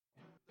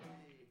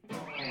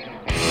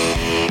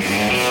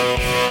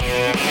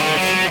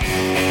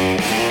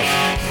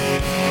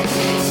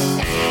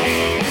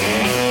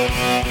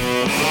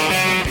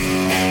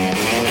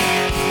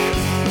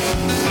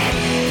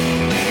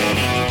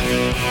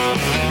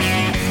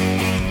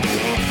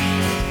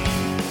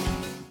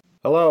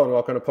Hello and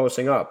welcome to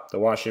Posting Up, the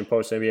Washington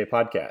Post NBA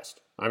podcast.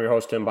 I'm your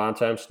host, Tim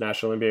Bontemps,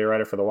 National NBA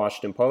writer for the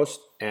Washington Post.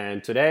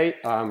 And today,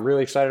 I'm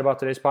really excited about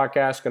today's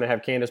podcast. Going to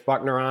have Candace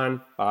Buckner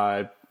on,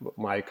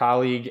 my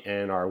colleague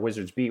and our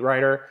Wizards beat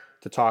writer,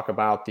 to talk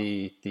about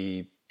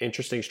the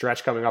interesting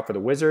stretch coming up for the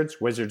Wizards.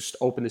 Wizards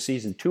opened the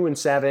season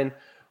 2-7,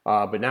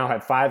 but now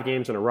have 5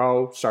 games in a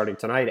row, starting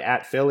tonight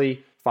at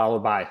Philly,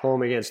 followed by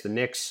home against the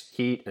Knicks,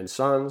 Heat, and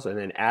Suns, and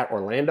then at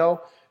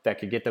Orlando. That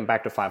could get them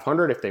back to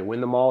 500 if they win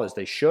them all, as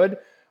they should.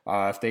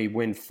 If they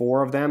win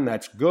 4 of them,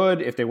 that's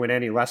good. If they win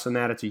any less than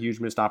that, it's a huge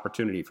missed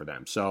opportunity for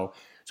them. So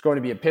it's going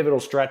to be a pivotal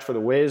stretch for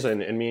the Wiz, and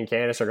me and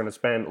Candace are going to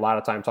spend a lot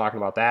of time talking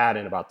about that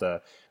and about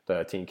the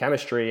team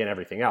chemistry and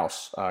everything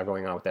else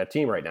going on with that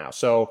team right now.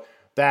 So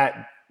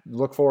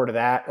look forward to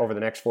that over the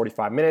next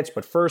 45 minutes.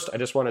 But first, I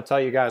just want to tell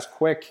you guys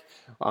quick,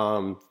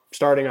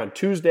 starting on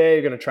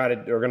Tuesday, we're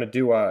going to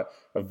do a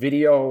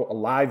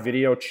live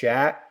video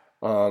chat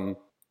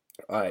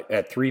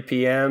at 3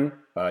 p.m.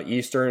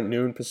 Eastern,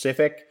 noon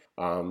Pacific.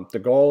 The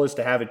goal is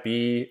to have it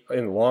be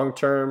in the long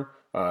term,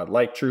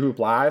 like True Hoop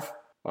Live,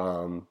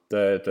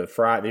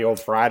 the old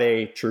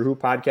Friday True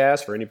Hoop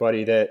podcast. For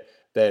anybody that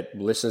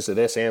listens to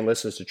this and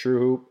listens to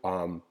True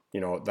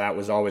Hoop, that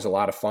was always a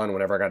lot of fun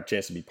whenever I got a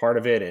chance to be part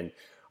of it. And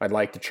I'd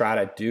like to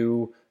try to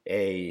do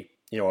a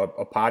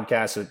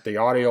podcast. The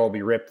audio will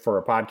be ripped for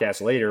a podcast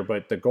later,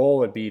 but the goal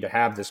would be to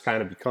have this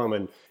kind of become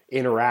an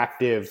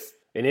interactive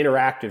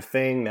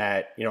thing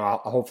that, I'll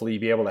hopefully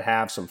be able to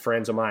have some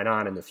friends of mine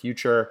on in the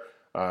future.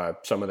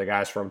 Some of the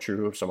guys from True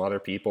Hoop, some other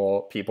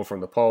people from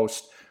the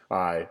Post.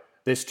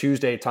 This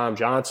Tuesday, Tom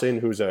Johnson,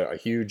 who's a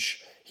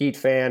huge Heat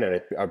fan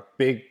and a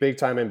big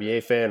time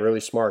NBA fan,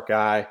 really smart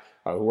guy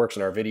who works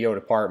in our video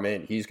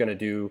department. He's going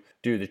to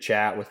do the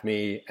chat with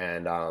me,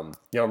 and I'm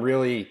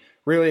really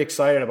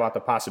excited about the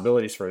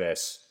possibilities for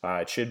this.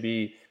 It should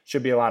be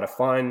a lot of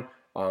fun.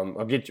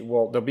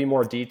 There'll be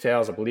more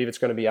details. I believe it's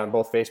going to be on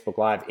both Facebook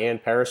Live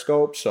and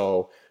Periscope,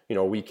 so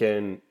we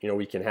can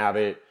have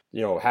it.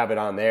 Have it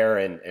on there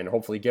and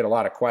hopefully get a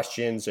lot of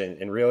questions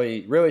and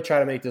really try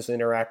to make this an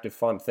interactive,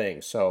 fun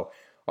thing. So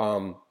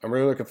I'm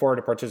really looking forward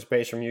to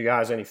participation from you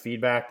guys. Any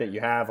feedback that you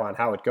have on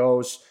how it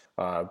goes,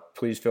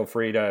 please feel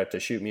free to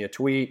shoot me a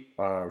tweet,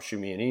 shoot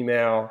me an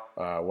email,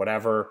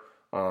 whatever.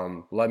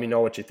 Let me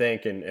know what you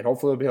think, and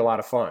hopefully it'll be a lot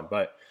of fun.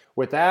 But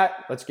with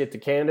that, let's get to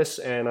Candace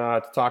and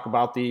to talk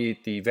about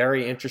the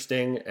very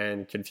interesting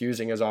and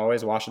confusing, as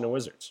always, Washington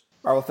Wizards.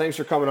 All right, well, thanks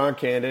for coming on,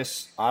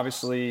 Candace.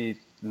 Obviously,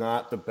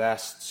 not the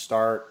best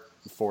start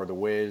for the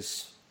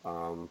Wiz,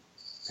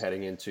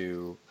 heading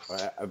into,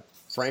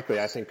 frankly,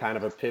 I think kind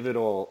of a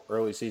pivotal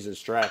early season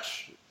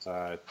stretch.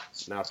 Now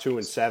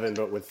 2-7,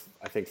 but with,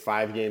 I think,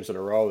 5 games in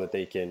a row that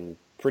they can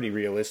pretty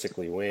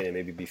realistically win and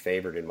maybe be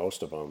favored in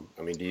most of them.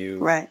 I mean, do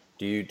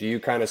you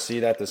kind of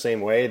see that the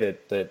same way,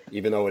 that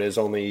even though it is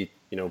only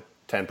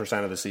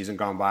 10% of the season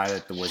gone by,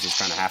 that the Wizards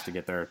kind of have to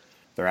get their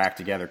act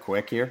together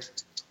quick here?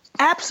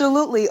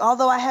 Absolutely.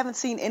 Although I haven't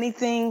seen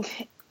anything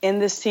in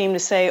this team to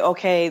say,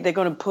 okay, they're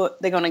going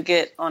to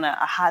get on a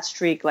hot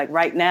streak like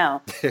right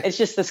now. It's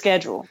just the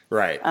schedule.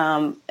 Right.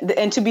 And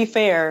to be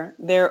fair,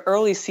 their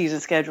early season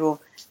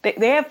schedule,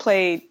 they have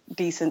played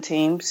decent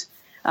teams,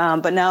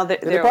 but now they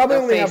probably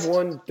only have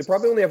one. They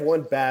probably only have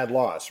one bad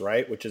loss,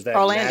 right? Which is that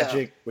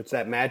Orlando.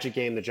 Magic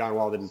game that John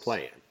Wall didn't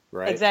play in,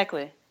 right?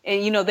 Exactly.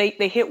 And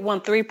they hit one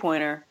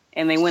 3-pointer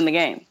and they win the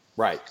game.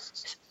 Right.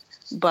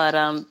 But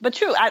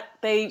true.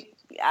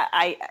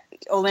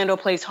 Orlando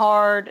plays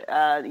hard,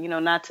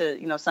 not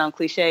to, sound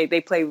cliche.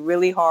 They play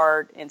really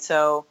hard. And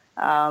so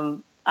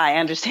I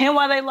understand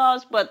why they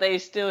lost, but they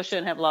still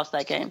shouldn't have lost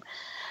that game.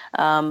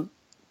 You're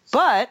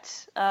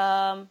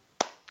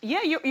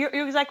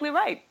exactly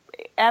right.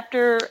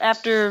 After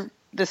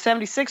the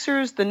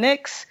 76ers, the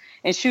Knicks,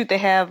 and they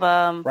have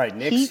right,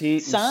 Knicks, Heat,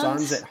 and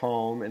Suns at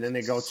home, and then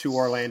they go to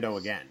Orlando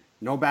again.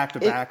 No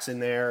back-to-backs in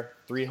there,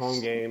 3 home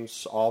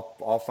games,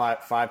 all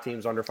five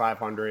teams under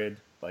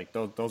 500. Like,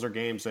 those are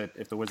games that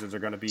if the Wizards are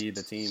going to be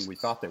the team we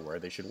thought they were,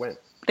 they should win.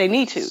 They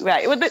need to,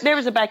 right. There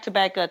was a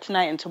back-to-back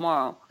tonight and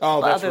tomorrow. Oh,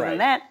 but that's other right. than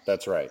that,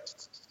 that's right.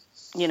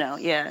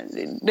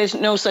 There's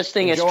no such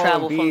thing as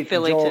travel from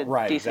Philly to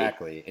right, DC.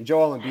 Exactly. And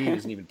Joel Embiid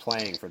isn't even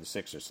playing for the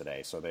Sixers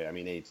today, so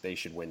they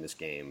should win this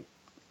game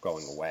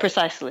going away.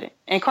 Precisely.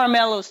 And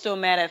Carmelo's still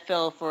mad at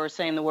Phil for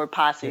saying the word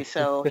posse,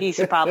 so he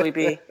should probably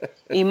be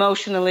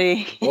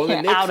emotionally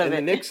out of it.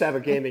 The Knicks have a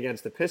game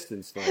against the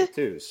Pistons tonight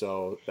too,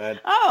 so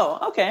that. Oh,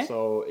 okay.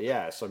 So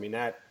I mean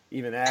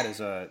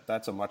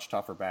that's a much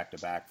tougher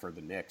back-to-back for the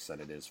Knicks than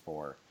it is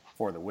for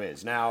the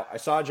Wiz. Now, I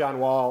saw John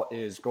Wall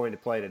is going to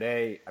play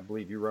today. I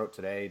believe you wrote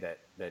today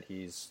that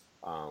he's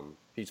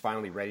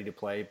finally ready to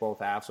play both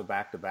halves of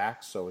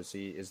back-to-back. So is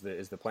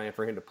the plan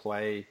for him to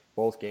play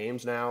both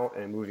games now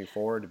and moving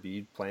forward to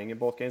be playing in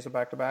both games of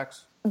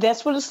back-to-backs?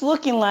 That's what it's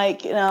looking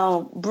like.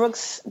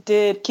 Brooks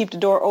did keep the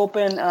door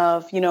open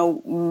of,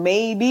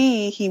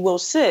 maybe he will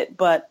sit,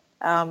 but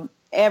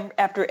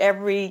after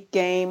every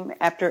game,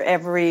 after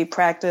every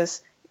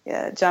practice,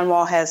 John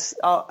Wall has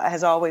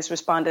always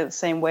responded the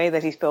same way,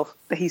 that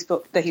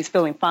he's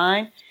feeling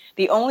fine.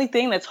 The only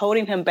thing that's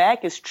holding him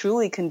back is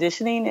truly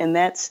conditioning, and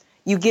that's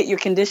you get your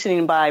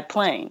conditioning by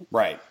playing.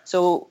 Right.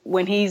 So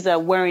when he's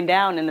wearing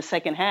down in the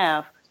second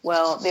half,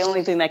 well, the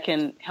only thing that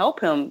can help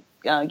him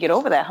get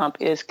over that hump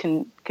is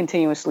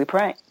continuously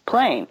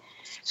playing.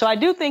 So I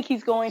do think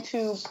he's going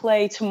to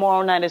play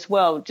tomorrow night as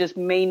well, just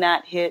may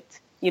not hit,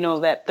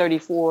 that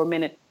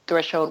 34-minute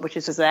threshold, which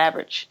is his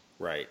average.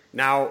 Right.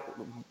 Now,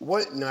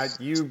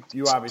 you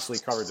obviously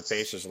covered the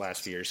Pacers the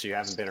last few years, so you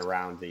haven't been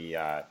around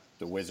the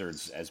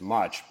Wizards as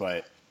much,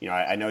 but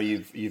I know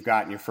you've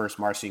gotten your first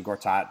Marcin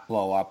Gortat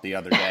blow up the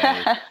other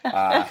day.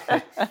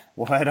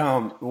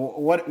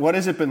 What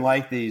has it been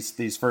like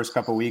these first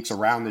couple of weeks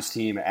around this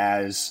team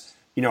as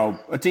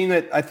a team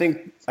that I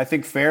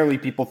think fairly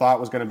people thought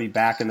was going to be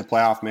back in the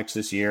playoff mix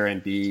this year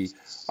and be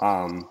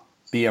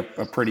a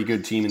pretty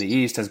good team in the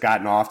East, has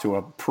gotten off to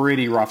a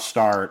pretty rough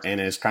start and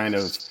has kind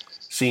of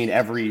seen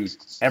every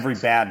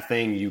bad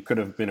thing you could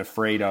have been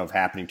afraid of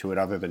happening to it,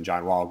 other than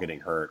John Wall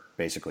getting hurt,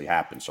 basically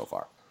happened so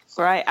far.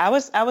 Right. I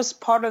was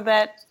part of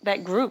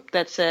that group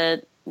that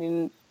said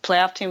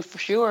playoff team for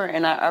sure.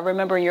 And I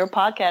remember in your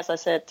podcast I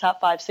said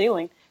top 5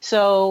 ceiling.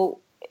 So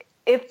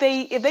if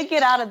they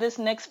get out of this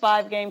next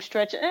 5-game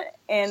stretch,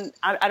 and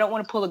I don't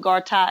want to pull a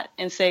Gortat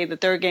and say the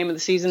third game of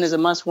the season is a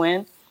must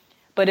win,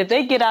 but if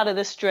they get out of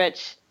this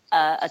stretch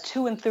a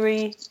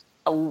 2-3,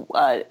 a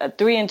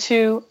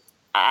 3-2,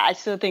 I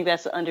still think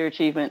that's an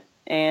underachievement,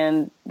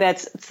 and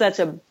that's such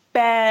a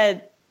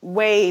bad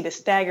way to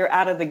stagger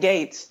out of the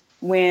gates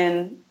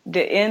when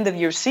the end of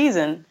your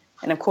season,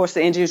 and of course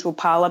the injuries will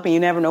pile up and you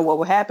never know what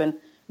will happen,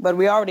 but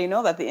we already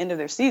know that at the end of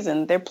their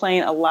season, they're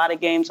playing a lot of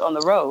games on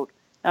the road.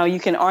 Now,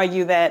 you can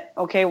argue that,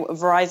 okay,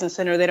 Verizon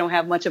Center, they don't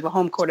have much of a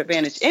home court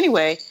advantage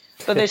anyway,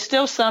 but there's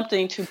still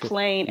something to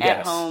playing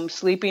at home,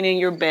 sleeping in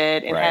your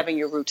bed, and having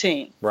your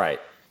routine. Right.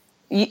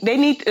 They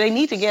need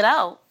to get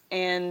out,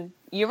 and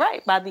you're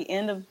right. By the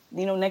end of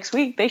next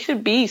week, they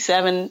should be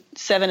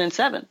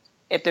 7-7.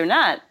 If they're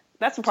not,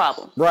 that's a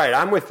problem. Right,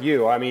 I'm with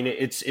you. I mean,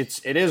 it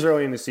is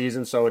early in the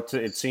season, so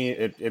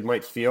it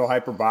might feel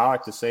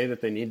hyperbolic to say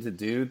that they need to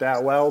do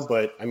that well,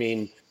 but I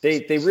mean,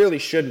 they really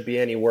shouldn't be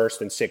any worse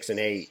than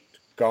 6-8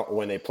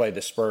 when they play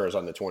the Spurs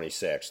on the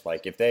 26th.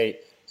 Like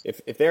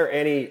if they're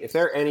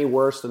any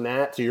worse than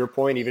that, to your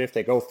point, even if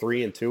they go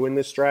 3-2 in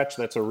this stretch,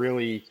 that's a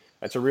really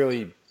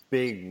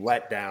big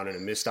letdown and a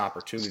missed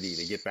opportunity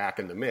to get back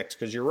in the mix.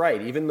 Because you're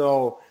right, even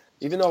though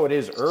it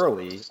is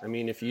early, I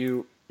mean, if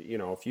you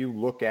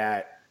look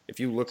at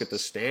the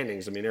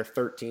standings, I mean, they're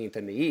 13th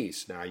in the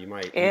East. Now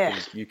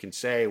you can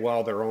say,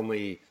 well, they're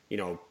only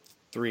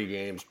 3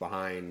 games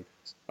behind.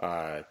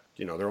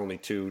 They're only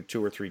two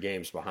or 3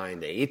 games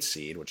behind the 8th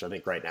seed, which I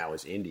think right now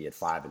is Indy at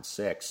 5 and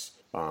 6.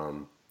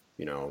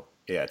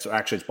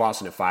 It's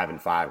Boston at 5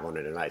 and 5 going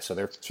into tonight. So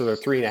they're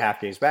 3.5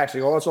 games back. So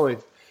you go, it's only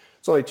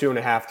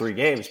 2.5, 3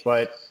 games,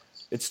 but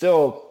it's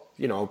still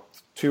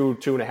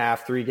 2.5,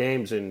 3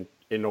 games in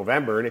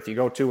November. And if you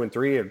go 2-3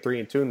 or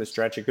 3-2 in the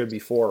stretch, it could be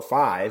 4 or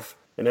 5.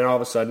 And then all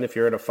of a sudden, if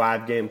you're at a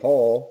 5-game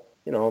hole,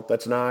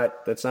 that's not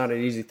an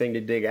easy thing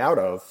to dig out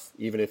of,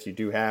 even if you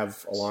do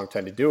have a long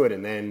time to do it.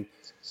 And then,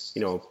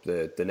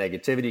 the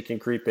negativity can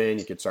creep in.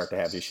 You can start to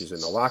have issues in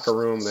the locker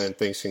room. Then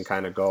things can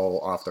kind of go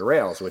off the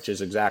rails, which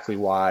is exactly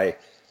why,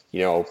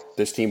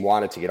 this team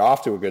wanted to get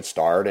off to a good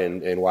start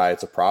and why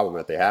it's a problem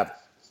that they have.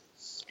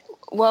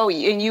 Well,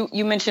 and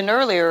you mentioned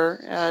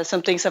earlier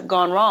some things have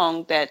gone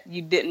wrong that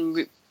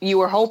you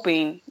were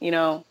hoping,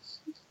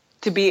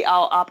 to be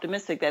all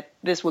optimistic that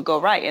this would go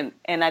right.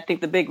 And I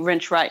think the big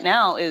wrench right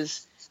now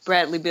is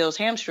Bradley Beal's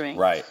hamstring.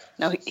 Right.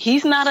 Now,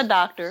 he's not a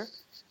doctor,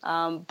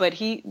 but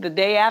the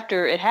day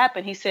after it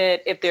happened, he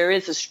said if there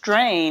is a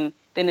strain,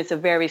 then it's a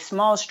very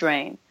small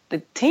strain. The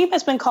team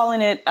has been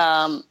calling it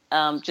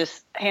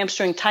just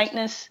hamstring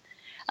tightness.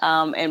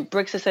 And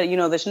Brooks has said,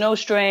 there's no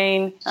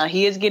strain.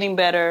 He is getting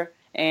better.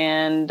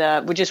 And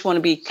we just want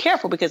to be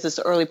careful because it's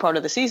the early part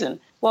of the season.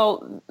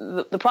 Well,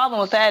 the problem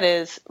with that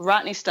is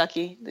Rodney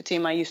Stuckey, the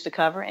team I used to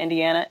cover,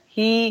 Indiana,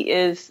 he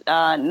has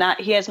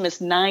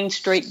missed 9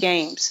 straight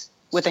games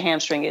with a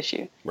hamstring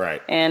issue.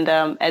 Right. And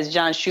as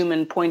John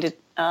Schumann pointed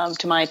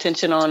to my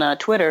attention on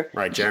Twitter.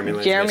 Right, Jeremy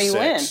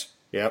Lin.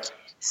 Yep.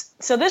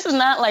 So this is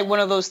not like one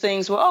of those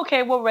things where,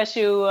 okay, we'll rest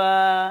you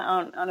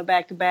on a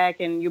back-to-back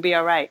and you'll be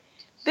all right.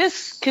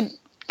 This could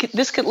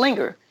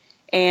linger.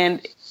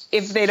 And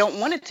if they don't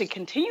want it to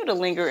continue to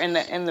linger in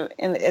the end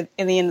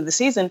of the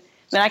season,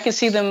 then I can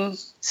see them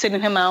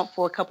sitting him out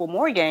for a couple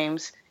more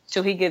games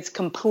till he gets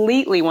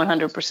completely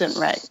 100%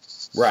 right.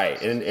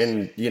 Right,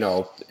 and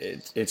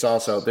it's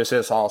also, this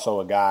is also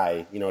a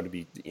guy, to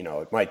be,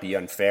 it might be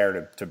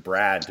unfair to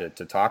Brad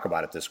to talk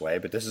about it this way,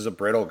 but this is a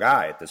brittle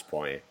guy at this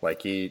point.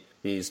 Like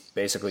he's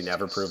basically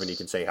never proven he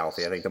can stay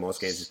healthy. I think the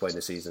most games he's played in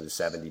the season is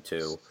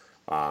 72.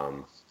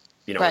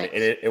 Right.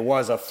 And it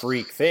was a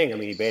freak thing. I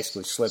mean, he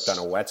basically slipped on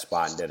a wet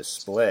spot and did a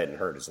split and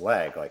hurt his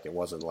leg. Like it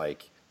wasn't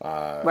like,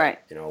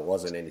 it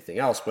wasn't anything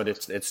else. But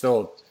it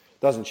still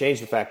doesn't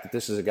change the fact that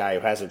this is a guy who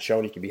hasn't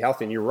shown he can be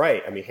healthy. And you're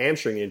right. I mean,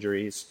 hamstring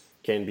injuries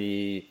can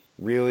be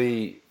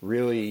really,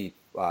 really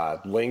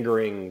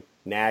lingering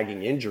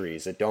nagging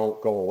injuries that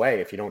don't go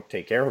away if you don't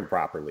take care of them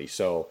properly.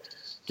 So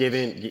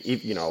given,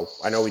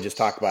 I know we just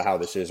talked about how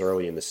this is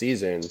early in the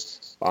season,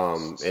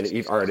 or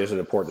it is an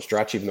important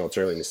stretch, even though it's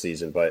early in the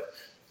season. But,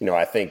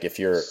 I think if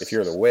you're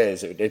the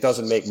Wiz, it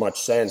doesn't make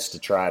much sense to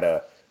try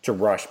to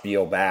rush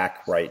Beal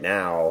back right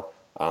now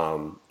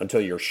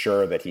until you're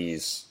sure that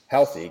he's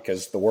healthy,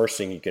 because the worst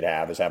thing you could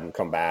have is have him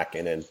come back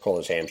and then pull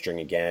his hamstring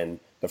again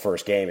the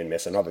first game and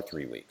miss another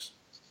 3 weeks.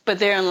 But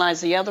therein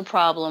lies the other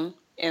problem,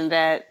 in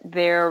that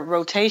their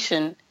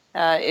rotation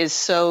is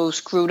so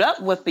screwed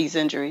up with these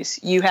injuries.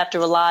 You have to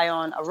rely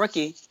on a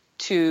rookie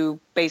to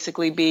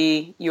basically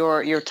be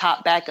your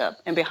top backup.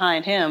 And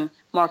behind him,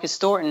 Marcus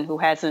Thornton, who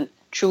hasn't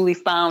truly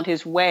found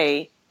his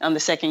way on the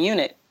second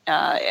unit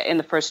in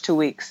the first 2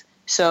 weeks.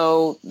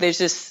 So there's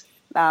just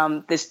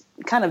this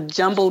kind of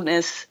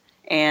jumbledness,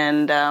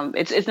 and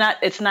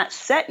it's not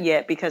set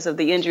yet because of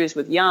the injuries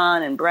with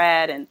Jan and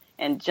Brad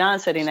and John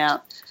sitting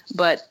out.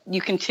 But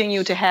you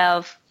continue to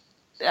have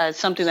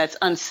something that's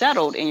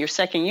unsettled in your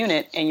second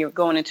unit, and you're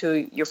going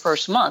into your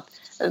first month.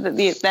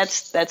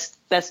 That's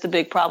the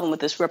big problem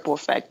with this ripple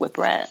effect with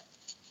Brad.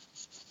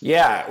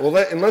 Yeah, well,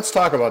 let's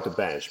talk about the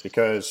bench,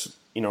 because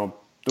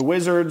the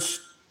Wizards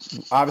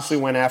obviously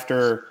went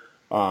after.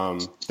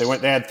 They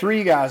had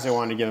 3 guys they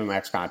wanted to give him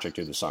max contract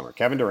to this summer: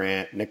 Kevin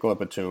Durant, Nicola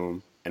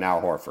Batum, and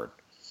Al Horford.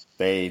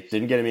 They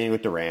didn't get a meeting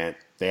with Durant.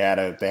 They had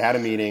a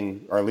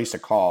meeting, or at least a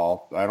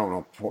call. I don't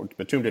know.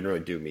 Batum didn't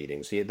really do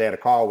meetings. They had a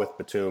call with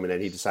Batum, and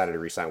then he decided to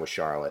re-sign with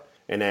Charlotte.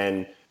 And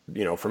then,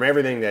 from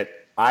everything that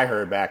I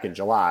heard back in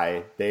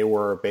July, they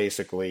were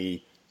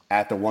basically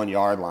at the 1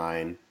 yard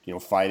line,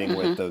 fighting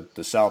with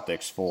the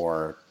Celtics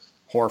for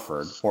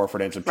Horford.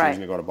 Horford ends up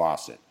choosing to go to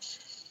Boston.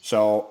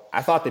 So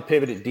I thought they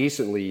pivoted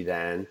decently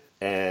then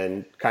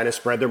and kind of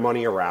spread their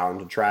money around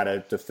to try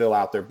to fill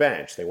out their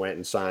bench. They went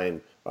and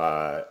signed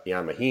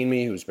Ian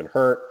Mahinmi, who's been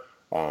hurt.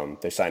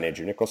 They signed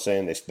Andrew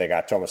Nicholson. They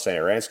got Tomas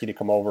Satoransky to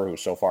come over, who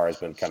so far has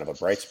been kind of a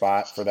bright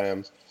spot for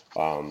them.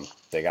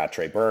 They got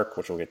Trey Burke,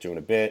 which we'll get to in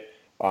a bit.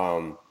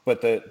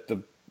 But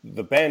the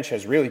bench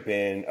has really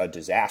been a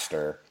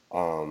disaster.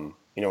 And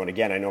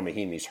again, I know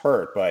Mahinmi's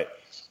hurt, but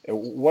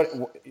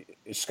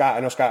Scott? I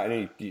know Scott.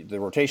 The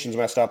rotation's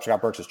messed up. Scott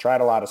Brooks has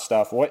tried a lot of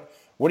stuff. What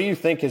do you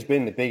think has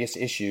been the biggest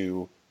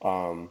issue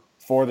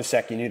for the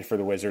second unit for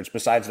the Wizards,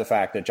 besides the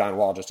fact that John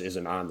Wall just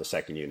isn't on the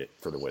second unit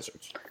for the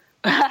Wizards?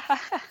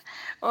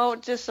 Well,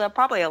 just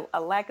probably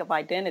a lack of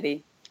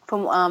identity.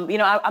 From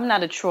I'm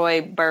not a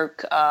Troy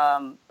Burke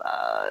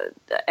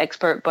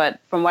expert, but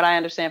from what I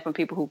understand from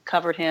people who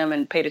covered him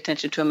and paid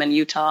attention to him in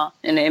Utah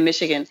and in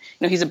Michigan,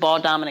 he's a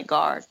ball dominant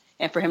guard,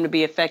 and for him to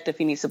be effective,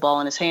 he needs the ball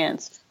in his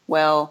hands.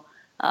 Well,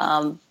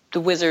 the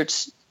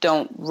Wizards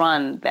don't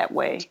run that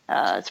way,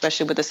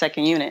 especially with the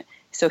second unit.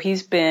 So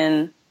he's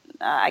been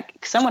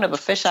somewhat of a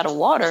fish out of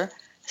water,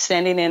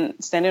 standing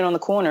on the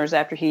corners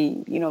after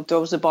he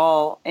throws the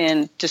ball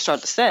in to start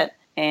the set,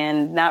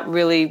 and not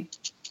really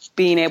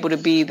being able to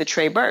be the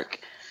Trey Burke.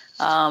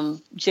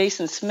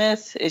 Jason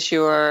Smith is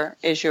your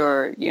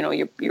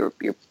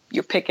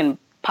pick and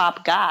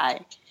pop guy,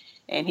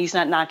 and he's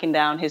not knocking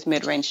down his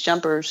mid-range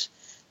jumpers.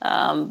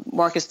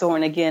 Marcus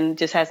Thornton again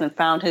just hasn't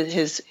found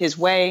his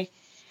way,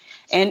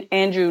 and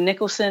Andrew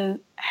Nicholson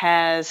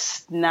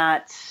has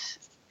not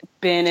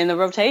been in the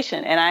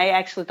rotation. And I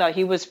actually thought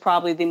he was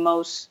probably the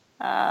most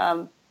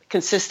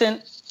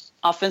consistent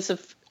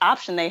offensive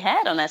option they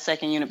had on that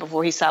second unit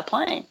before he stopped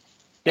playing.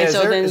 Yeah, and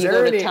so then you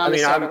go to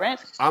Thomas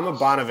Satoransky. I'm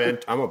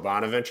a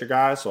Bonaventure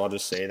guy, so I'll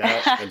just say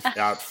that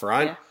out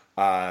front.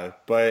 Yeah.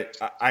 But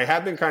I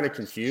have been kind of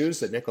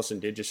confused that Nicholson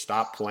did just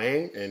stop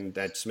playing and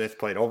that Smith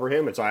played over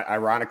him. It's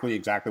ironically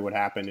exactly what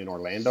happened in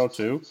Orlando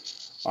too.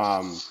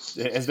 Has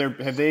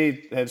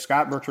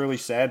Scott Brooks really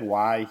said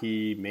why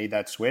he made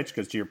that switch?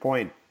 Because to your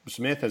point,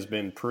 Smith has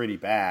been pretty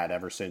bad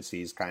ever since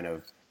he's kind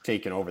of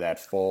taken over that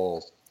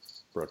full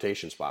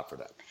rotation spot for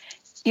them.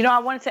 I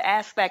wanted to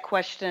ask that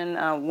question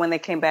when they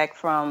came back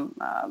from,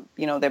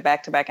 their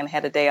back-to-back and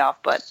had a day off.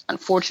 But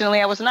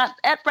unfortunately, I was not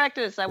at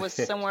practice. I was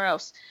somewhere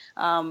else.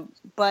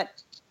 But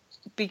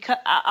because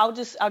I'll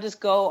just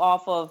go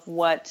off of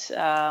what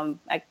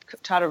I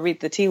try to read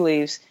the tea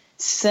leaves.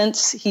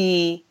 Since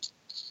he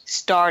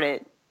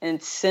started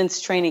and since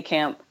training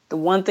camp, the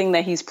one thing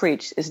that he's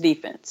preached is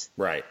defense.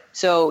 Right.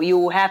 So you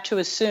will have to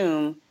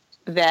assume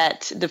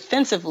that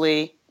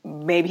defensively,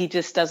 maybe he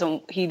just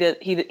doesn't.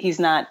 He's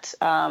not.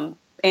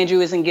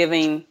 Andrew isn't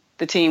giving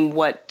the team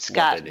what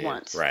Scott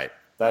wants. Right.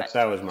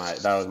 That was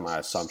my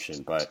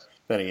assumption. But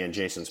then again,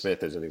 Jason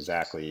Smith isn't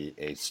exactly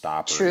a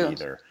stopper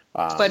either.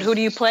 But who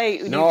do you play?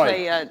 Do you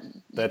play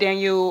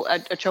Daniel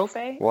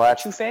Achofe? Well,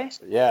 Achufe?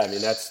 Yeah, I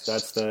mean that's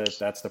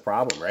the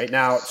problem right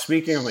now.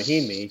 Speaking of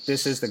Mahinmi,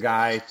 this is the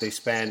guy they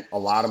spent a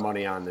lot of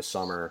money on this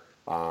summer.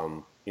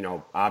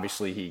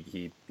 Obviously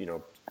he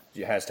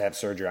has to have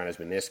surgery on his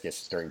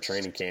meniscus during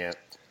training camp.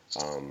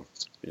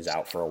 Is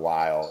out for a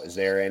while. Is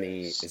there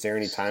any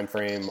time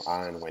frame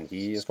on when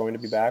he is going to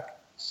be back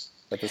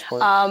at this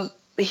point?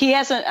 He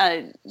hasn't.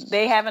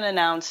 They haven't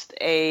announced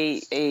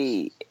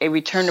a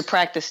return to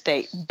practice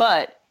date,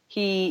 but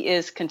he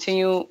is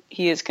continuing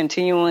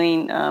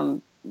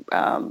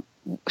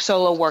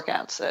solo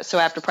workouts. So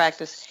after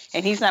practice,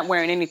 and he's not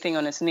wearing anything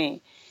on his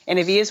knee. And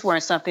if he is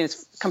wearing something,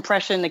 it's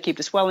compression to keep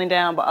the swelling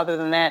down. But other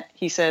than that,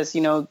 he says,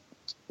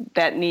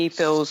 that knee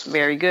feels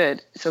very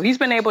good. So he's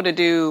been able to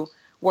do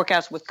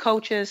workouts with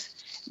coaches.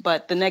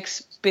 But the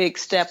next big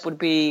step would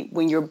be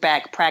when you're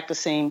back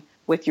practicing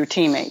with your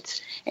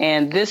teammates.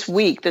 And this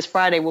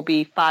Friday, will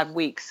be 5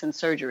 weeks in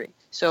surgery.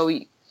 So,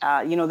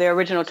 their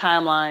original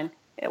timeline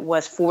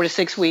was 4 to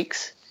 6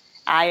 weeks.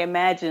 I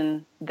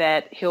imagine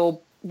that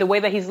the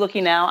way that he's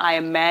looking now, I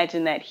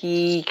imagine that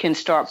he can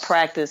start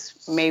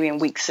practice maybe in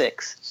week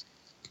 6.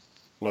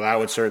 Well, that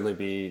would certainly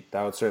be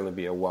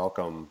a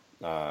welcome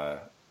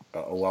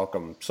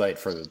sight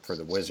for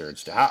the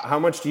Wizards. How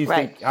much do you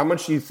think? How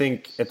much do you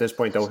think at this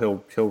point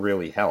though he'll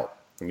really help?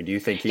 I mean, do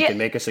you think he can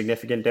make a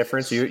significant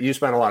difference? You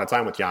spent a lot of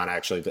time with Jan,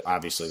 actually,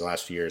 obviously the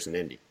last few years in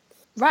Indy.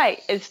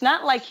 Right. It's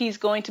not like he's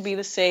going to be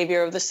the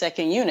savior of the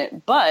second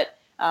unit, but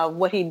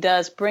what he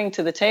does bring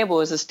to the table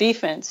is his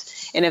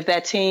defense. And if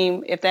that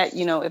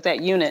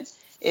unit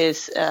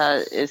is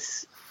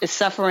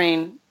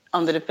suffering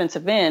on the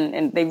defensive end,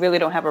 and they really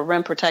don't have a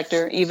rim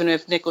protector, even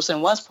if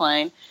Nicholson was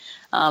playing,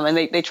 and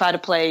they try to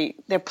play,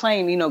 they're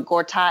playing,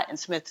 Gortat and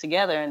Smith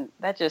together, and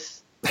that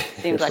just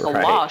seems like a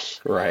wash.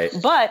 Right.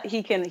 But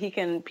he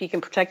can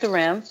protect the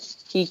rim.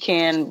 He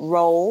can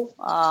roll,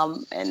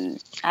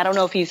 and I don't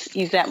know if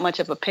he's that much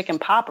of a pick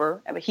and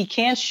popper. I mean, he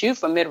can shoot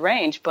from mid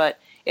range, but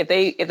if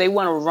they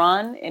want to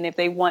run, and if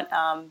they want,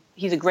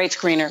 he's a great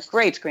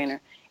screener.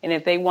 And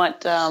if they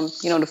want,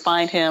 to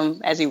find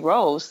him as he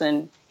rolls,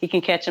 then he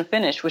can catch and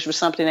finish, which was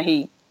something that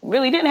he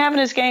really didn't have in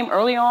his game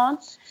early on.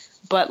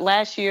 But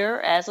last year,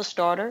 as a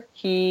starter,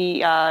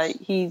 he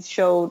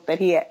showed that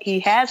he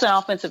has an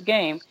offensive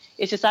game.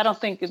 It's just I don't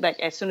think that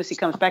as soon as he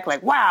comes back,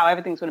 like, wow,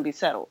 everything's going to be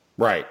settled.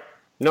 Right.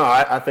 No,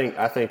 I think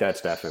that's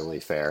definitely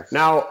fair.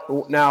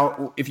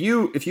 Now, if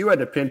you had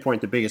to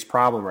pinpoint the biggest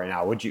problem right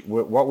now,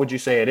 what would you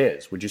say it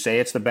is? Would you say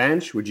it's the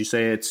bench? Would you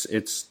say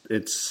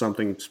it's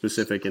something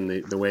specific in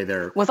the way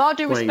they're with all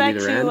due respect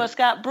to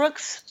Scott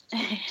Brooks?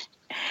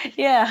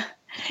 Yeah.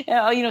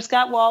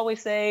 Scott will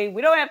always say,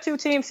 we don't have two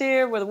teams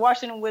here. We're the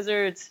Washington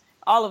Wizards.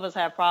 All of us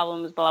have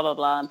problems, blah, blah,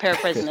 blah. I'm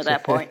paraphrasing at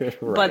that point. Right.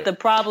 But the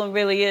problem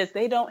really is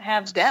they don't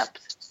have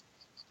depth.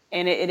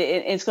 And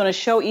it's going to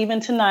show even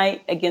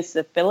tonight against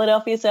the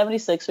Philadelphia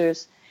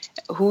 76ers,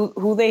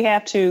 who they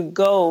have to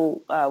go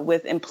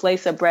with in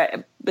place of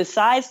Brad.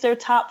 Besides their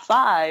top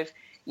 5,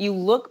 you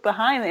look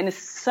behind them, and it's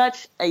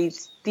such a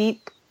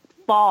steep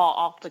fall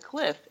off the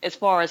cliff as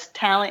far as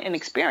talent and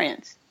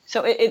experience.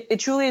 So it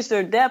truly is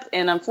their depth,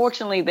 and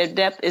unfortunately, their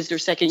depth is their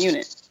second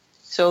unit.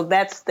 So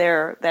that's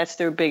their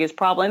biggest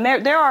problem.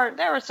 And there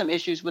are some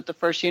issues with the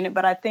first unit,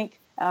 but I think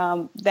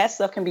that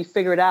stuff can be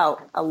figured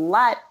out a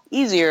lot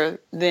easier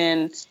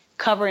than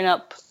covering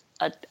up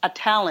a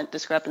talent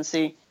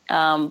discrepancy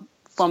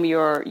from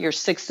your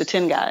 6 to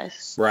 10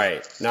 guys.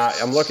 Right. Now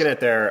I'm looking at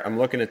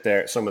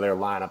some of their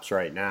lineups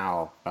right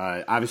now.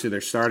 Obviously, their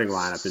starting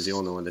lineup is the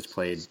only one that's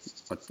played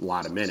a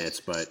lot of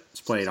minutes, but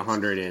it's played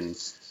 100 and.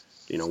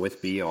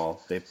 With Beal,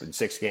 they've been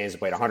 6 games, they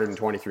played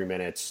 123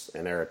 minutes,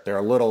 and they're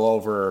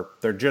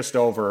just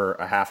over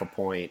a half a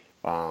point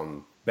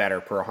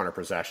better per 100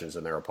 possessions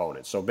than their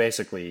opponents. So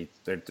basically,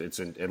 it's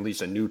at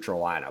least a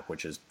neutral lineup,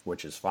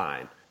 which is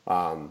fine.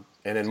 And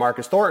then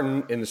Marcus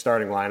Thornton in the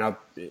starting lineup,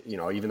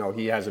 even though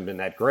he hasn't been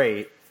that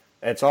great,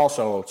 it's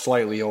also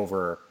slightly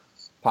over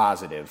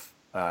positive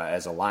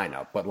as a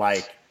lineup. But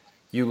like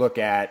you look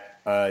at,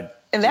 and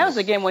that was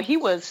a game when he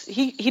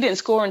didn't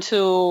score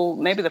until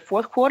maybe the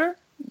fourth quarter.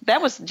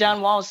 That was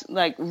John Wall's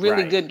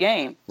really good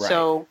game. Right.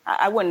 So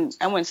I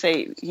wouldn't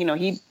say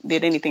he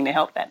did anything to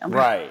help that number.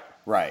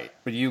 Right.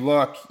 But you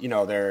look,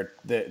 they're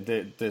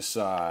this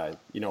a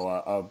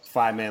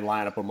 5-man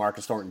lineup of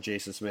Marcus Thornton,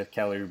 Jason Smith,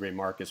 Kelly Oubre,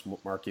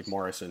 Markieff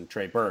Morris, and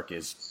Trey Burke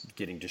is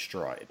getting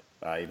destroyed,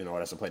 even though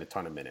it hasn't played a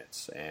ton of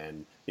minutes.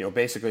 And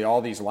basically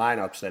all these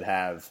lineups that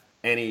have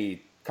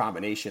any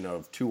combination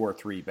of 2 or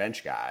 3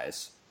 bench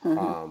guys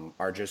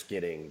are just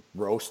getting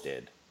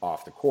roasted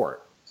off the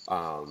court.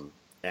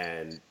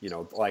 And,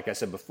 like I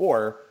said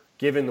before,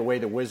 given the way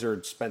the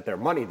Wizards spent their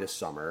money this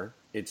summer,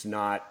 it's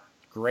not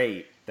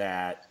great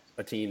that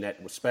a team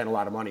that spent a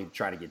lot of money to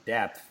try to get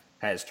depth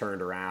has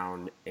turned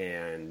around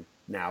and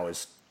now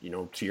is,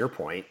 to your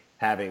point,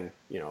 having,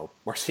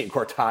 Marcin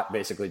Gortat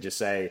basically just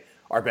say,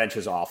 our bench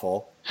is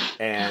awful,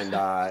 and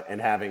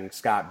having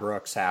Scott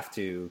Brooks have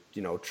to,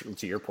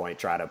 to your point,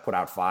 try to put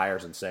out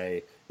fires and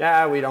say,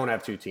 yeah, we don't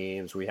have 2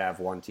 teams, we have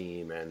 1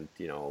 team, and,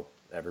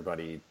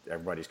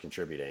 everybody's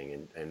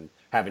contributing, and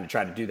having to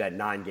try to do that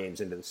 9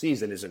 games into the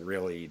season isn't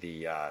really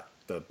the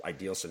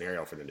ideal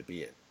scenario for them to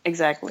be in.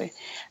 Exactly.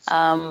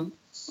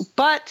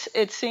 But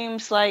it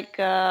seems like,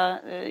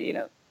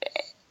 and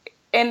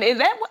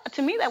that,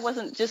 to me, that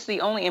wasn't just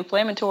the only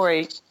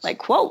inflammatory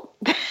quote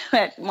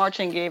that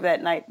Marcin gave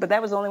that night, but that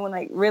was the only one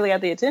really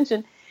got the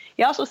attention.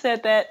 He also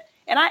said that,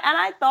 and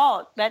I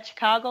thought that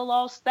Chicago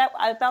loss,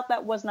 I thought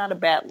that was not a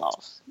bad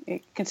loss.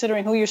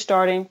 considering who you're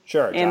starting.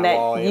 Sure, and John that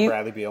Wall and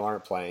Bradley Beal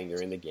aren't playing.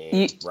 You're in the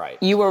game, right?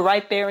 You were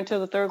right there until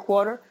the third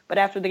quarter, but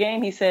after the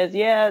game, he says,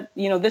 "Yeah,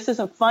 this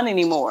isn't fun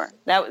anymore."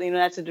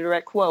 That's a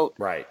direct quote.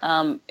 Right.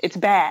 It's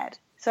bad.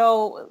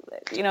 So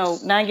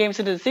 9 games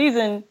into the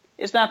season,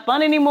 it's not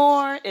fun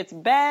anymore. It's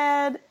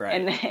bad.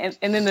 Right.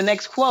 And then the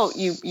next quote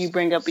you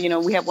bring up,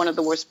 we have one of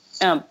the worst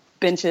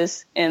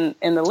benches in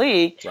the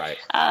league. Right.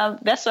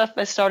 That stuff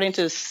is starting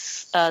to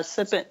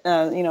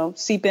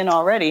seep in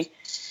already,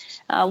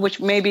 which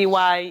may be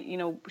why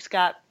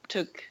Scott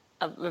took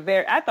a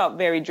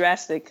very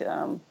drastic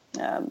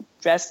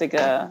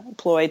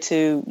ploy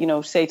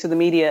to say to the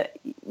media,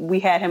 we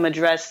had him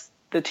address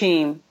the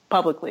team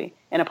publicly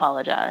and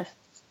apologize.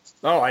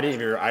 Oh, I didn't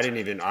even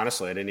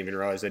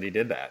realize that he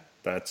did that.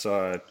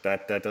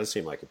 That does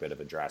seem like a bit of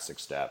a drastic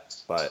step,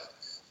 but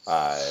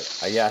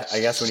I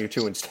guess when you're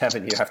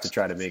 2-7, you have to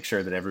try to make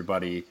sure that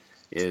everybody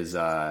is.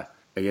 I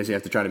guess you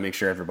have to try to make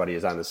sure everybody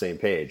is on the same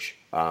page.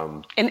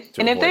 And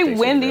if they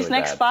win these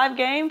next 5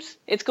 games,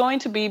 it's going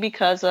to be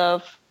because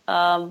of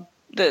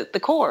the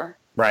core,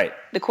 right?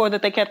 The core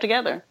that they kept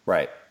together,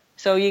 right?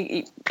 So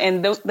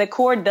the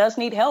core does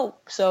need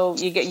help. So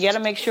you got to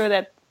make sure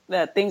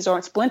that things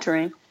aren't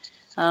splintering.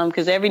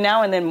 Because every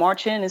now and then,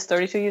 Marchin is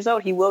 32 years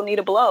old. He will need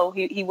a blow.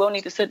 He will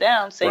need to sit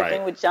down. Same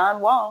thing with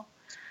John Wall.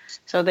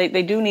 So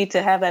they do need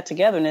to have that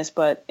togetherness.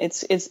 But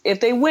it's if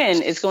they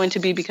win, it's going to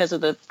be because of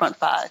the front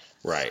 5.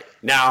 Right.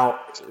 Now,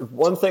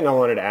 one thing I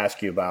wanted to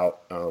ask you about,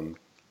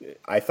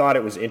 I thought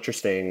it was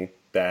interesting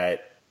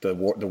that the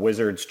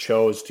Wizards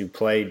chose to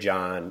play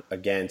John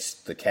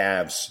against the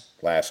Cavs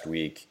last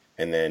week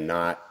and then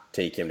not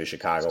take him to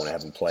Chicago and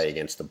have him play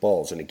against the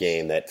Bulls in a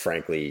game that,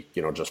 frankly,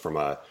 just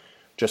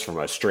from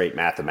a straight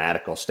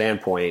mathematical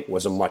standpoint,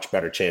 was a much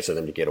better chance of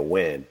them to get a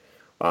win.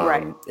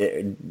 Right.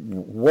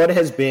 What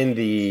has been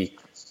the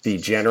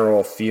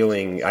general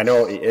feeling? I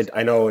know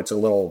it's a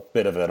little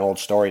bit of an old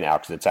story now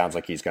because it sounds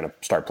like he's going to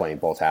start playing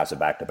both halves of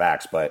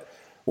back-to-backs. But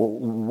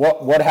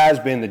what has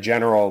been the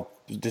general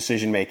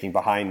decision making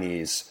behind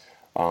these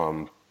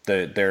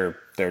their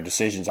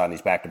decisions on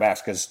these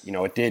back-to-backs? Because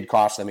it did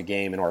cost them a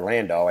game in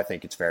Orlando, I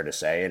think it's fair to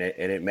say, and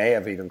it may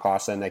have even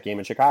cost them that game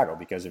in Chicago,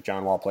 because if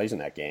John Wall plays in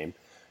that game,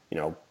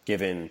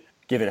 given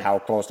how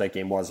close that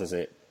game was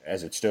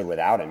as it stood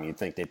without him, you'd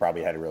think they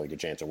probably had a really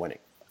good chance of winning.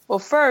 Well,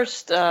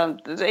 first,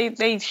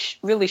 they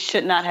really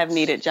should not have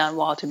needed John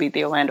Wall to beat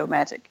the Orlando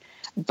Magic.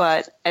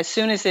 But as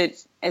soon as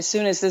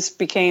this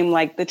became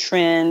like the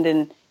trend,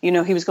 and he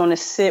was going to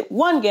sit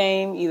one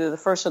game, either the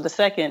first or the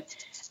second,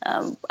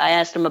 I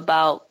asked him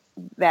about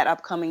that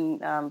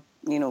upcoming,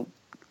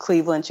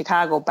 Cleveland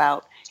Chicago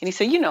bout, and he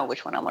said,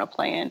 which one I want to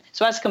play in.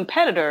 So as a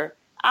competitor,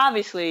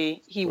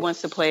 obviously, he wants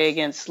to play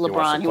against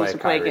LeBron. He wants to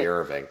play Kyrie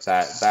Irving.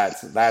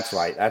 That's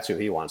right. That's who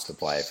he wants to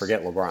play.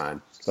 Forget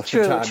LeBron.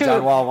 True.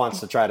 John Wall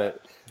wants to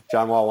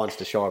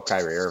show up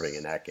Kyrie Irving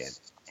in that game.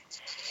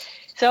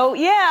 So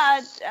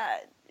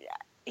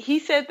he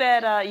said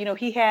that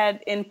he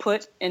had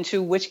input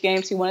into which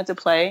games he wanted to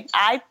play.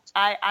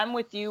 I'm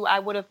with you. I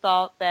would have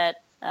thought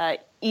that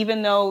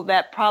even though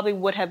that probably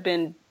would have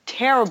been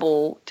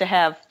terrible to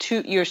have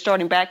your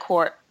starting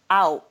backcourt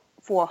out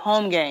for a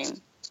home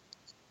game.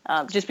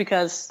 Just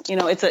because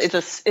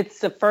it's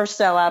the first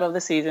sellout of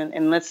the season,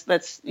 and let's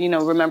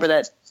remember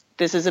that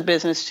this is a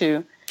business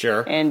too.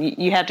 Sure. And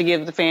you have to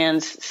give the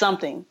fans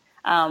something.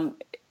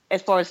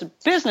 As far as the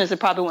business, it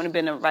probably wouldn't have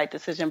been the right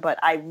decision, but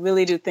I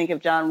really do think if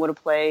John would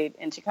have played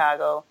in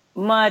Chicago,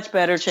 much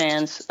better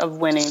chance of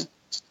winning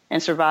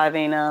and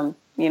surviving.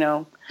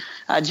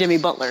 Jimmy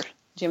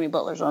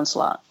Butler's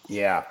onslaught.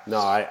 Yeah. No,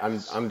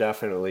 I'm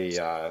definitely.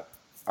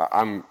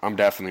 I'm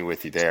definitely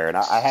with you there, and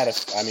I had a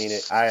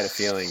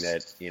feeling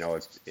that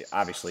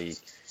obviously,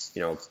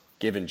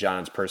 given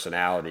John's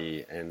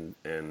personality and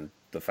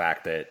the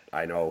fact that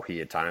I know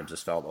he at times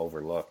has felt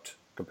overlooked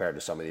compared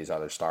to some of these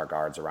other star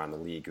guards around the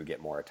league who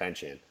get more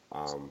attention.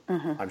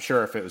 I'm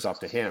sure if it was up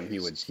to him, he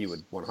would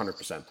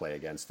 100% play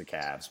against the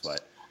Cavs.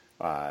 But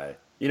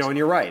and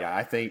you're right.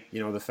 I think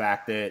the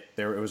fact that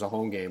it was a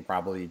home game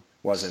probably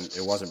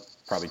wasn't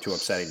probably too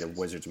upsetting to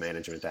Wizards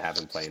management to have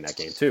him play in that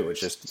game too.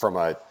 It's just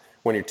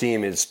when your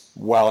team is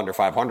well under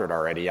 500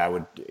 already,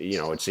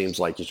 it seems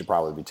like you should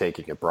probably be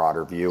taking a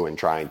broader view and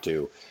trying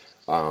to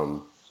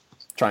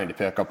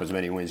pick up as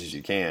many wins as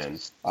you can.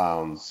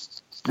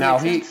 Now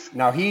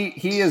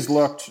he has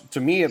looked, to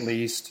me at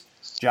least,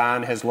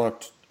 John has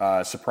looked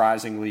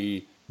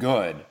surprisingly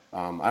good.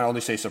 I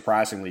only say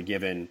surprisingly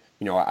given,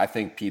 I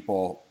think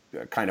people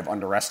kind of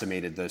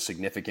underestimated the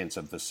significance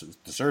of the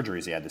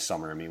surgeries he had this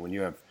summer. I mean, when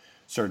you have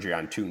surgery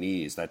on 2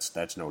 knees,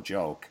 that's no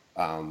joke.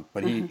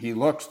 But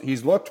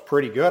he's looked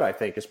pretty good, I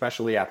think,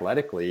 especially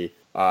athletically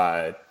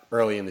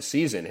early in the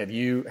season. Have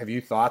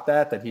you thought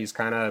that he's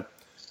kind of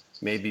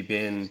maybe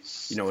been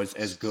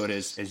as good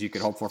as you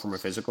could hope for from a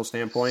physical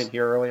standpoint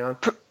here early on?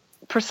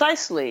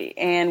 Precisely.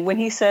 And when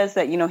he says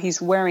that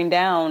he's wearing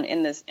down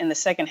in the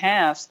second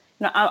half,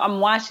 I'm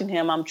watching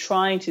him. I'm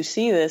trying to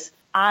see this.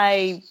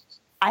 I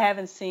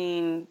haven't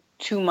seen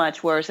too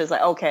much where it says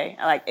like, okay,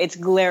 like it's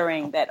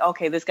glaring that,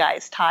 okay, this guy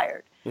is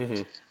tired.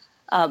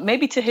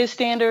 Maybe to his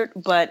standard,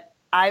 but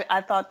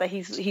I thought that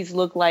he's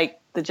looked like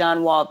the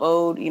John Wall of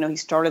old. You know, he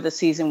started the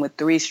season with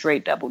 3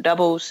 straight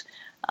double-doubles.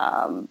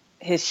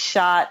 His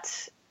shot,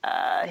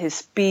 his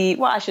speed,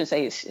 well, I shouldn't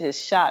say his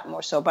shot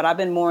more so, but I've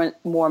been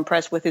more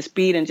impressed with his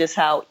speed and just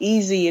how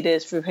easy it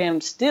is for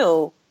him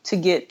still to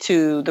get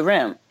to the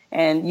rim.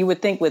 And you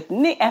would think with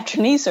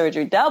after knee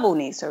surgery, double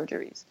knee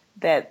surgeries,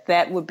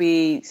 that would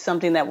be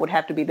something that would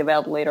have to be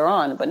developed later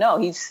on. But no,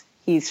 he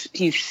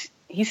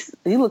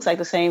looks like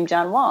the same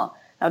John Wall.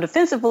 Now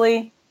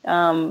defensively,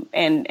 and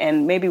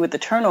maybe with the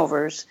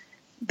turnovers,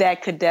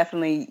 that could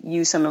definitely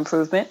use some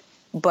improvement.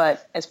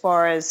 But as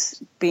far as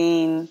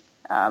being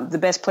the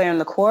best player on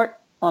the court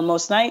on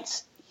most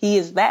nights, he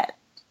is that.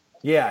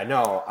 Yeah,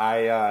 no,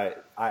 I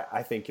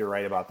think you're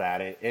right about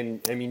that.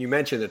 And I mean, you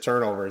mentioned the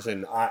turnovers,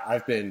 and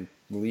I've been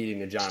leading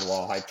the John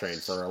Wall hype train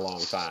for a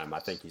long time. I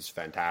think he's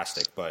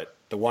fantastic. But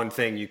the one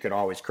thing you could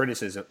always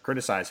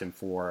criticize him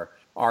for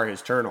are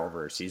his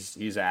turnovers.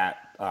 He's at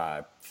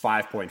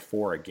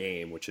 5.4 a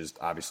game, which is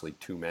obviously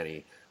too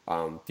many.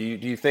 Do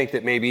you think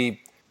that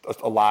maybe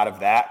a lot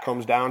of that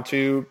comes down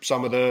to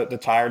some of the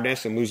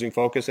tiredness and losing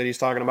focus that he's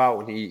talking about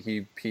when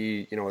he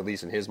at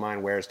least in his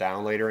mind, wears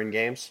down later in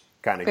games?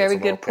 Kind of gets a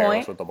little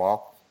careless with the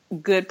ball.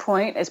 Good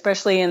point,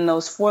 especially in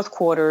those fourth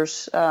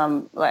quarters.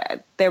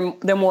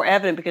 They're more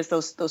evident because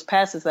those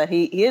passes that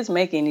he is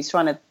making, he's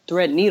trying to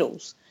thread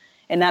needles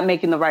and not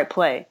making the right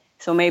play.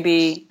 So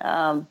maybe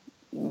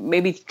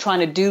trying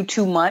to do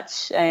too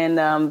much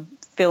and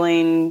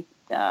feeling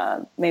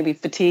maybe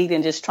fatigued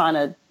and just trying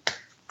to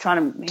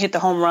hit the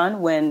home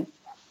run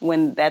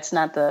when that's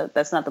not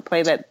the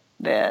play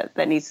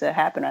that needs to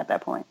happen at that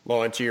point.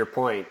 Well, and to your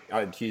point,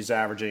 he's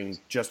averaging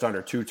just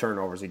under 2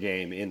 turnovers a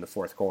game in the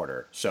fourth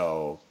quarter.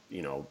 So,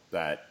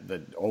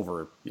 if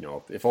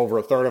over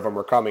a third of them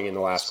are coming in the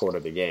last quarter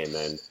of the game,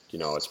 then,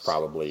 it's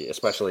probably,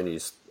 especially when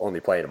he's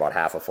only playing about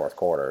half a fourth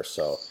quarter.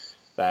 So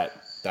that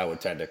would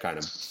tend to kind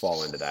of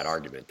fall into that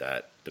argument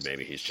that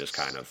maybe he's just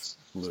kind of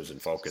losing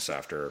focus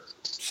after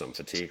some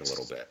fatigue a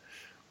little bit.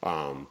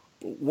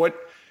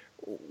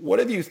 What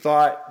have you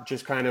thought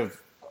just kind of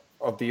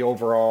the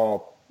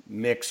overall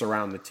mix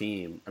around the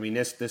team? I mean,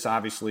 this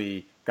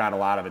obviously got a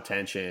lot of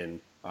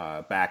attention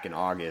back in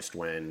August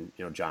when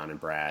John and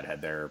Brad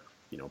had their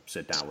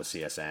sit down with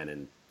CSN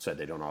and said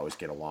they don't always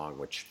get along,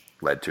 which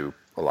led to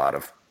a lot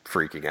of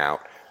freaking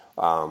out.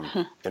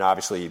 And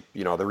obviously,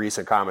 the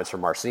recent comments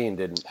from Marcin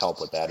didn't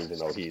help with that, even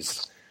though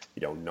he's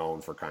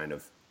known for kind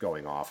of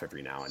going off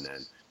every now and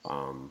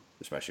then,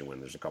 especially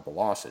when there's a couple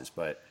losses.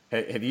 But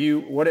have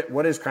you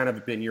what has kind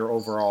of been your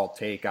overall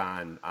take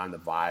on the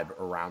vibe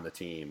around the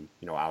team,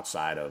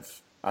 outside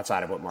of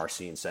what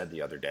Marcin said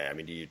the other day? I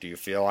mean, do you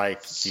feel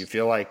like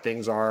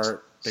things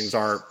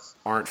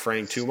aren't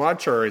fraying too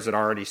much, or is it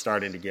already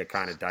starting to get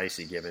kind of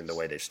dicey given the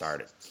way they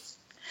started?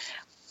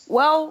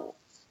 Well,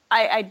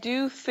 I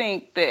do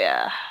think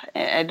that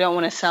I don't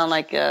want to sound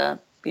like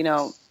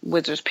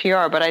Wizards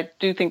PR, but I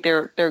do think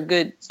they're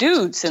good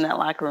dudes in that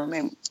locker room.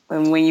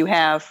 And when you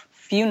have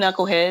few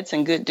knuckleheads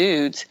and good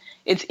dudes,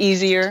 it's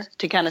easier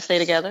to kind of stay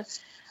together.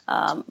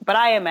 But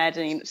I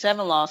imagine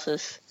 7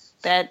 losses,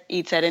 that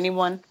eats at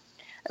anyone.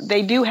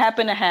 They do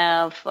happen to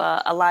have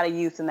a lot of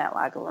youth in that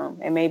locker room,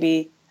 and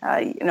maybe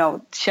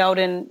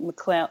Sheldon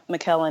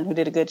McClellan, who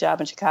did a good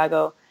job in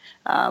Chicago.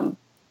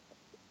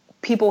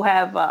 People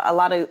have a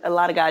lot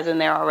of guys in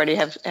there already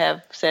have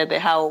said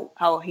that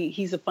how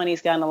he's the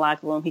funniest guy in the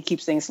locker room. He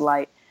keeps things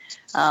light.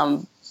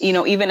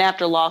 Even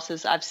after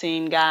losses, I've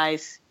seen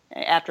guys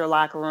after a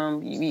locker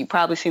room. You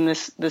probably seen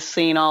this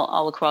scene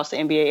all across the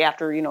NBA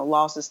after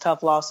losses,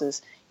 tough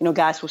losses.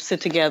 Guys will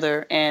sit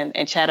together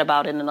and chat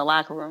about it in the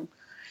locker room.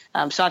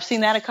 So I've seen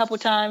that a couple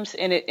of times,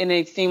 and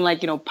it seemed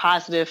like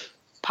positive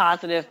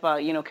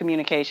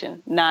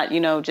communication, not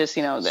just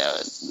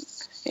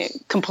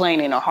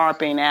complaining or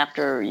harping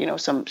after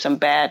some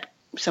bad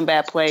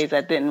plays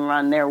that didn't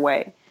run their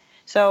way.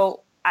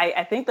 So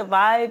I think the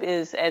vibe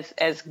is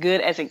as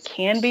good as it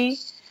can be.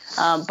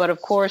 But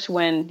of course,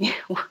 when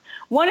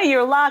one of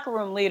your locker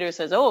room leaders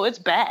says, "Oh, it's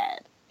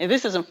bad, and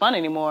this isn't fun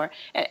anymore,"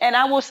 and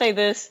I will say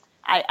this,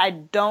 I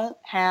don't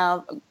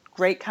have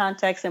great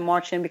context in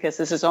Marcin because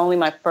this is only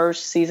my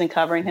first season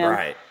covering him.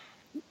 Right.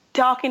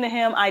 Talking to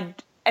him,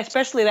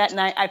 especially that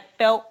night, I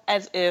felt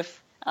as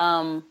if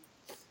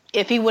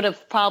he would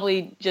have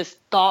probably just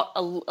thought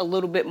a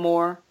little bit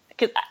more,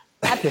 because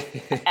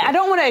I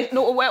don't want to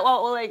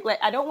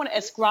I don't want to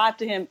ascribe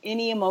to him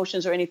any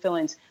emotions or any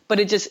feelings, but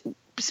it just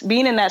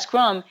being in that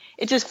scrum,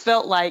 it just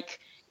felt like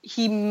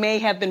he may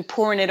have been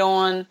pouring it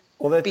on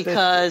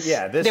because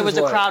there was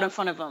a crowd in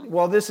front of him.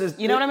 Well, this is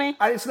what I mean.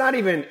 It's not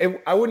even.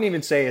 I wouldn't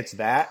even say it's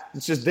that.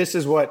 It's just this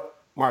is what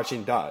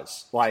Marcin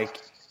does. Like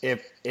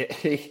he's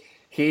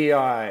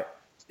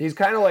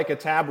kind of like a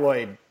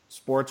tabloid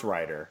sports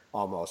writer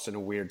almost, in a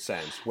weird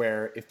sense,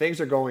 where if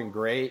things are going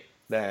great,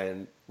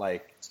 then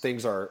like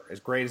things are as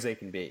great as they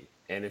can be,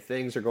 and if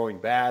things are going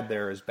bad,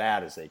 they're as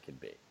bad as they can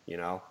be.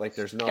 Like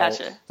there's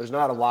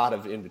not a lot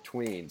of in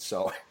between.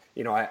 So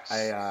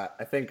I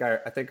think I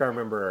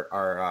remember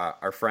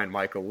our friend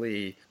Michael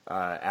Lee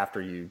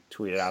after you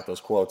tweeted out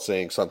those quotes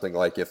saying something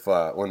like, if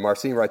when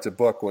Marcin writes a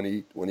book when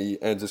he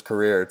ends his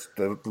career, it's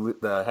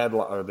the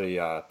headline or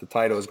the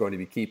title is going to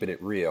be "Keeping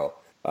It Real,"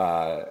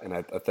 and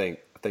I think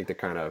that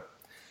kind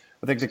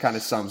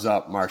of sums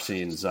up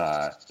Marcin's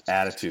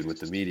attitude with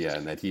the media,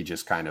 and that he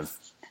just kind of,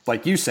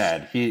 like you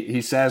said,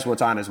 he says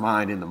what's on his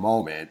mind in the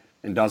moment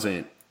and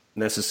doesn't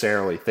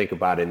necessarily think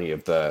about any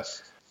of the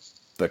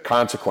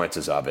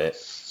consequences of it,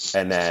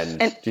 and then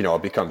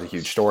it becomes a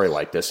huge story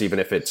like this, even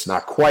if it's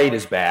not quite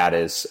as bad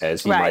as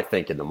he might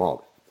think in the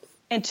moment.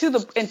 And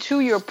to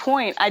your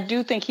point, I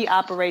do think he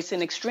operates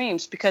in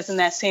extremes, because in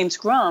that same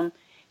scrum,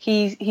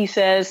 he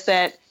says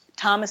that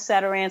Thomas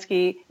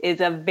Satoransky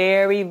is a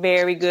very,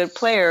 very good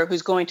player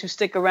who's going to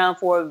stick around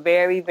for a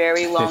very,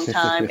 very long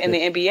time in the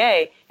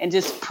NBA, and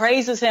just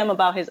praises him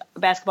about his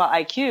basketball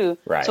IQ.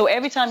 Right. So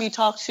every time you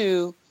talk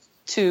to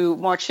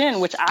Marcin,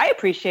 which I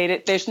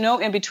appreciated, there's no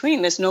in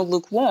between. There's no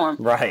lukewarm.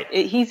 Right.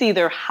 He's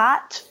either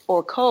hot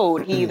or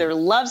cold. He either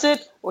loves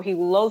it or he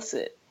loathes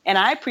it. And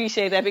I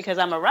appreciate that, because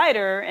I'm a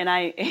writer,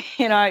 and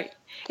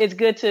it's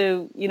good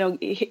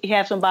to,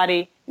 have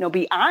somebody,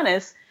 be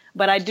honest.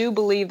 But I do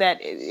believe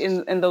that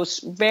in those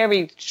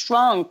very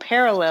strong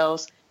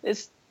parallels,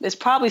 it's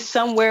probably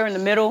somewhere in the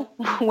middle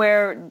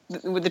where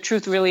the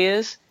truth really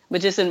is.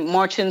 But just in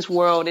Marcin's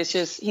world,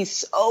 he's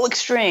so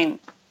extreme.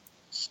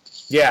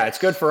 Yeah, it's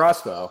good for us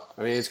though.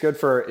 I mean, it's good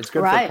for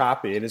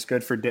copy, and it's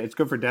good for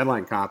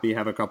deadline copy.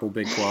 Have a couple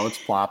big quotes,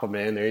 plop them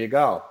in. There you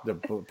go. To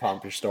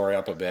pump your story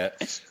up a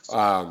bit.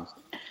 But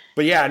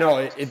yeah,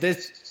 no,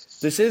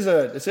 this is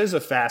a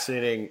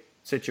fascinating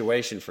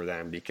situation for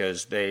them,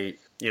 because they,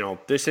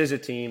 this is a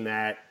team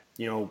that,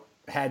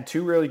 had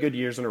 2 really good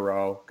years in a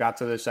row, got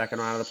to the second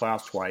round of the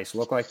playoffs twice,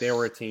 looked like they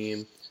were a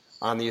team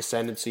on the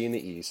ascendancy in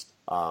the East.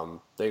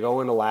 They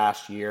go into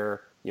last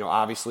year,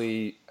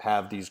 obviously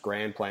have these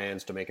grand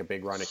plans to make a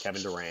big run at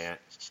Kevin Durant.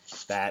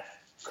 That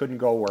couldn't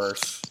go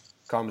worse.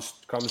 Comes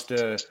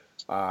to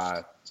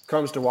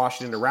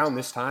Washington around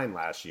this time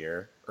last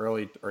year,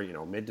 early or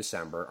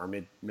mid-December or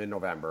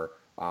mid-November.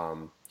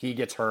 He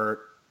gets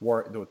hurt.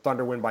 The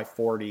Thunder win by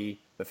 40.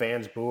 The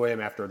fans boo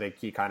him after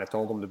he kind of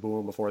told them to boo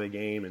him before the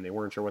game, and they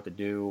weren't sure what to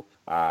do.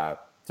 So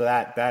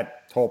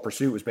that whole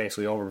pursuit was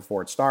basically over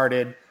before it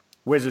started.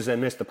 Wizards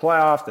then missed the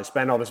playoffs. They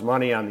spent all this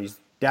money on these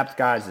depth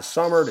guys this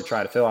summer to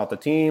try to fill out the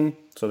team.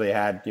 So they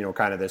had,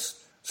 kind of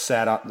this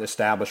set up,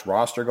 established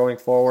roster going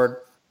forward.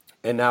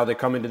 And now they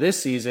come into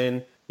this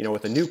season,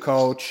 with a new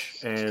coach,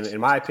 and in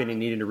my opinion,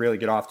 needing to really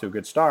get off to a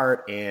good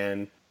start.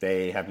 And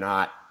they have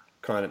not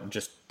it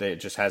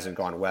just hasn't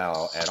gone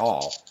well at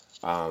all.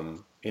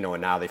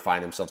 And now they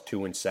find themselves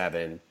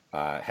 2-7,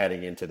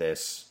 heading into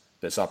this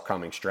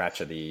upcoming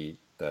stretch of the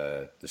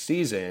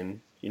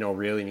season,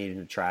 really needing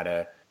to try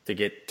to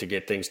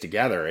get things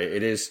together.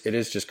 It is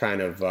just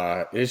kind of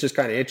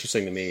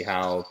interesting to me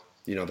how,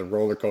 the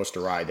roller coaster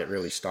ride that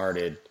really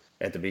started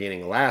at the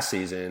beginning of last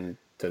season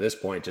to this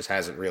point just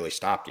hasn't really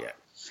stopped yet.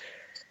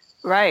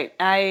 Right.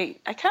 I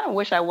kind of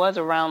wish I was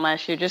around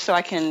last year, just so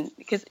I can,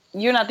 because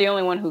you're not the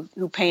only one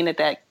who painted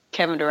that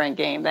Kevin Durant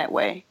game that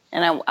way.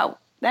 And I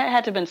that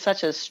had to have been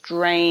such a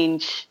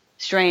strange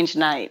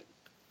night.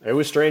 It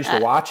was strange to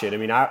watch it. I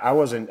mean, I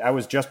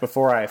was just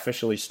before I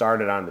officially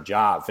started on the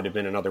job. If it had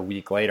been another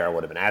week later, I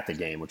would have been at the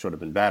game, which would have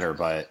been better.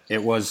 But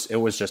it was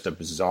just a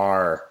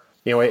bizarre,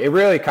 it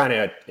really kind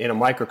of,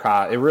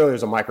 it really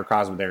was a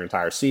microcosm of their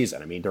entire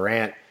season. I mean,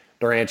 Durant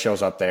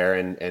shows up there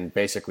and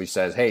basically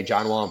says, hey,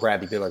 John Wall and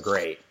Bradley Beal are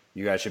great.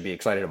 You guys should be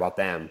excited about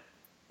them.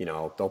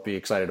 Don't be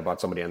excited about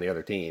somebody on the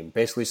other team.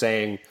 Basically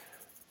saying,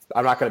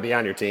 I'm not going to be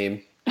on your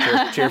team.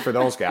 Cheer for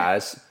those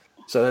guys.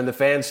 So then the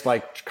fans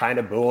kind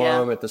of boo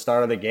him at the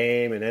start of the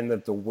game, and then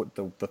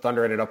the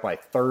Thunder ended up by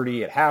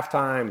 30 at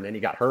halftime, and then he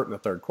got hurt in the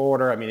third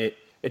quarter. I mean,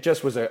 it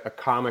just was a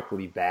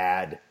comically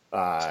bad.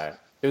 It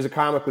was a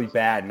comically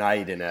bad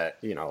night, and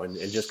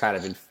just kind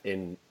of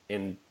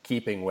in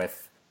keeping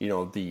with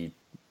the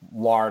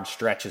large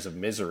stretches of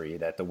misery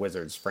that the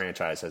Wizards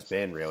franchise has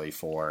been really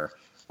for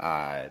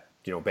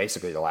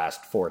basically the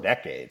last 4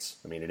 decades.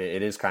 I mean, it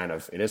is kind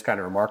of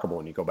remarkable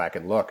when you go back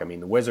and look. I mean,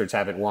 the Wizards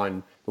haven't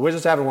won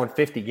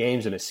 50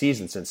 games in a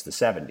season since the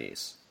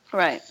 70s.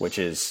 Right. Which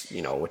is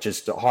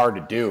hard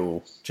to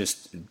do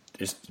just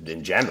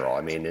in general.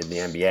 I mean, in the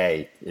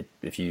NBA,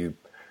 if you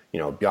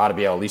you ought to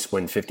be able to at least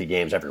win 50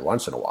 games every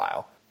once in a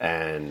while.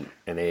 And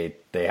they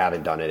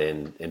haven't done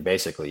it in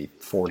basically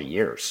 40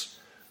 years.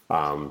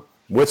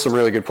 With some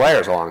really good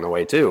players along the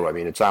way too. I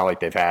mean, it's not like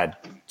they've had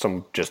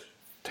some just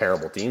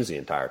terrible teams the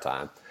entire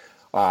time.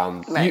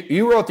 Right.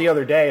 You wrote the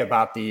other day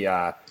about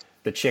the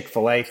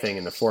Chick-fil-A thing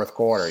in the fourth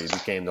quarter. You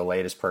became the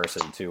latest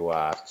person to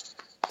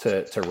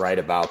write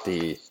about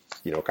the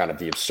kind of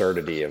the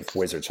absurdity of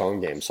Wizards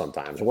home games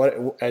sometimes.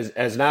 What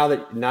as now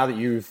that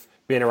you've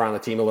been around the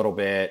team a little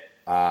bit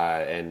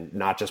and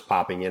not just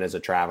popping in as a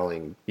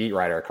traveling beat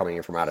writer coming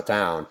in from out of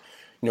town,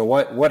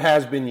 what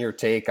has been your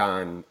take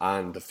on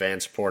the fan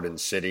support in the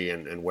city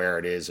and where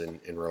it is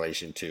in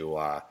relation to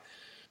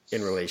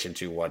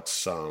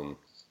what's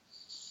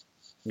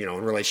in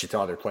relation to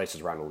other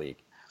places around the league.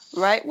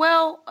 Right.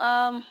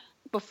 Well,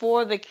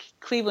 before the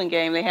Cleveland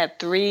game, they had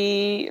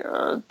three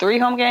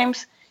home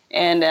games,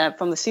 and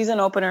from the season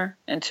opener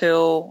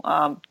until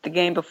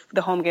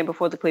the home game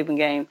before the Cleveland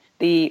game,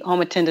 the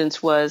home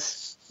attendance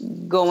was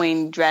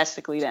going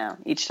drastically down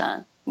each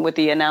time with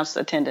the announced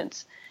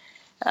attendance.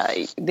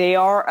 They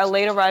are a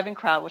late arriving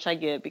crowd, which I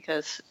get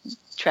because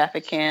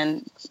traffic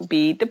can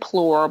be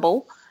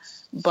deplorable,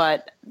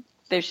 but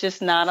there's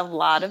just not a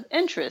lot of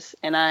interest,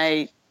 and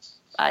I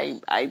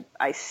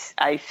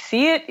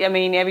see it. I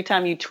mean, every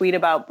time you tweet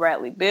about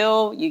Bradley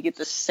Beal, you get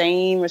the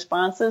same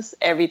responses.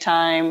 Every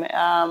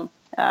time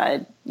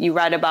you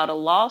write about a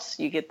loss,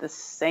 you get the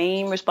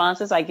same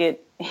responses. I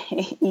get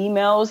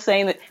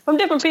emails from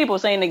different people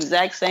saying the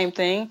exact same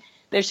thing.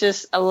 There's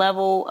just a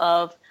level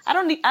of I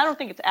don't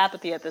think it's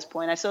apathy at this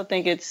point. I still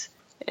think it's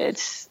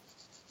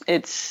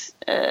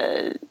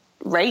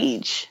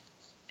rage,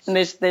 and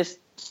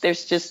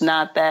there's just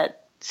not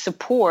that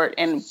support.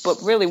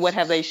 But really, what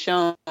have they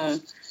shown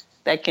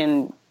that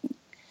can?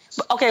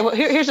 Okay, well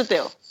here's the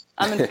deal.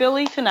 I'm in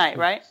Philly tonight,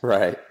 right?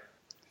 Right.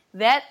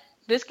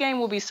 This game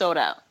will be sold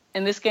out,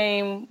 and this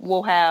game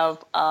will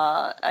have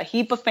a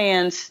heap of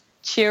fans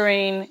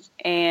cheering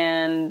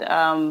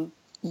and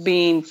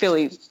being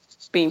Philly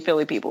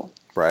people.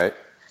 Right.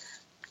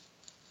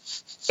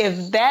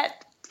 If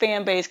that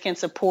fan base can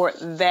support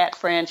that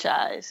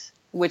franchise,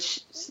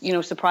 which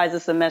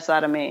surprises the mess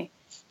out of me,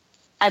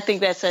 I think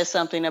that says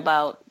something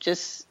about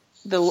just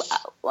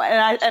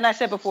and I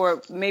said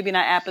before, maybe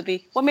not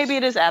apathy. Well, maybe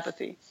it is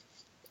apathy.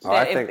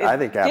 I think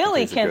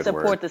Philly apathy can is a good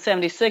support word. the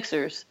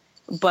 76ers,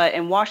 but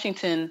in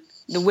Washington,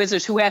 the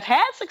Wizards, who have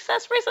had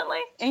success recently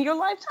in your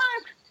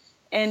lifetime,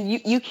 and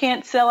you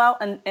can't sell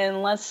out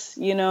unless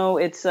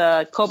it's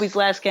Kobe's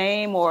last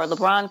game or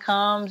LeBron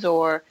comes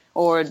or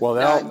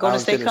Golden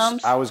State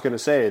comes. I was going to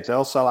say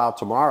they'll sell out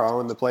tomorrow,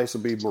 and the place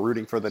will be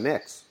rooting for the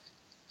Knicks.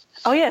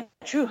 Oh yeah,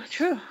 true.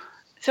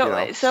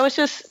 So so it's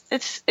just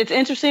it's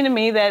interesting to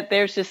me that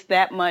there's just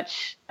that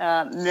much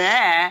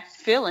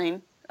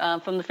feeling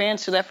from the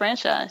fans to that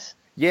franchise.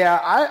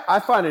 Yeah, I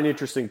find it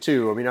interesting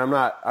too. I mean, I'm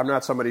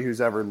not somebody who's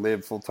ever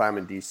lived full time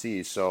in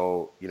DC,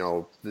 so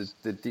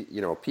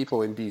the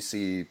people in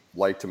DC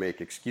like to make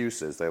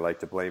excuses. They like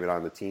to blame it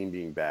on the team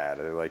being bad.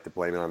 They like to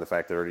blame it on the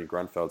fact that Ernie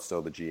Grunfeld's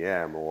still the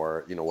GM,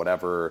 or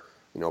whatever.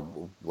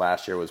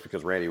 Last year was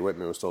because Randy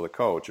Whitman was still the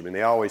coach. I mean,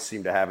 they always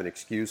seem to have an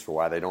excuse for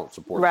why they don't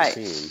support the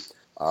team.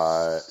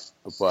 But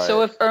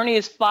so if Ernie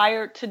is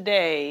fired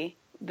today,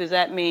 does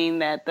that mean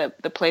that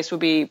the place would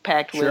be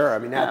packed with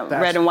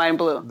red and white and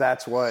blue?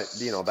 That's what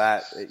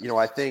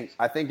I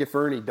think if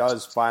Ernie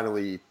does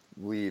finally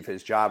leave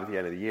his job at the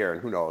end of the year,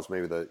 and who knows,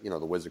 maybe the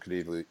Wizards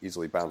could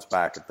easily bounce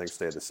back and things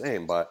stay the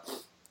same. But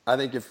I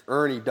think if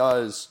Ernie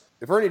does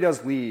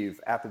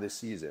leave after this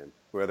season,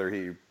 whether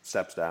he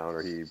steps down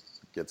or he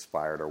gets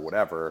fired or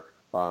whatever,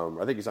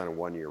 I think he's on a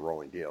 1-year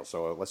rolling deal.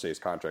 So let's say his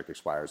contract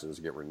expires and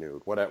doesn't get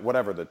renewed,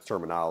 whatever the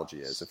terminology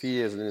is. If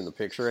he isn't in the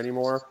picture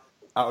anymore,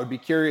 I would be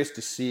curious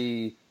to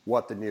see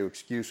what the new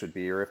excuse would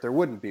be, or if there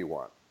wouldn't be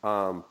one.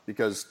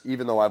 Because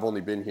even though I've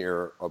only been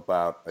here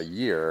about a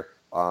year,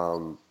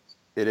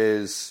 it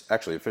is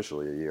actually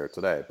officially a year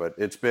today, but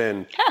it's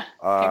been,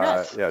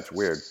 it's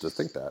weird to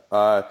think that.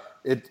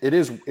 It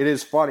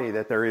is funny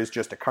that there is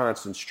just a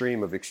constant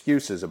stream of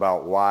excuses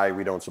about why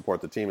we don't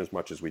support the team as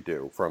much as we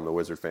do from the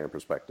Wizard fan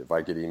perspective.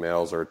 I get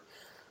emails or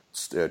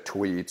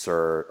tweets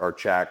or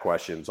chat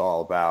questions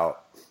all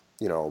about,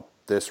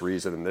 this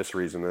reason and this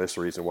reason and this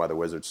reason why the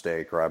Wizards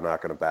stink, or I'm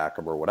not going to back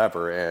them or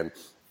whatever. And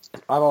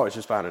I've always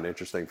just found it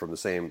interesting from the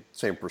same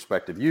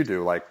perspective you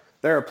do. Like,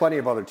 there are plenty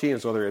of other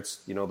teams, whether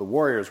it's, the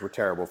Warriors were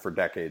terrible for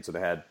decades and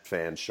had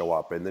fans show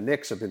up, and the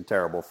Knicks have been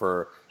terrible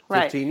for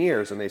 15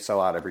 years and they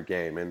sell out every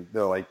game. And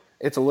they're like,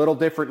 it's a little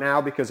different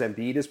now because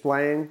Embiid is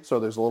playing, so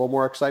there's a little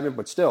more excitement,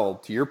 but still,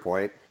 to your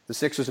point, the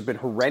Sixers have been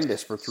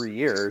horrendous for 3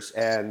 years,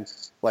 and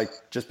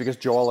just because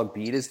Joel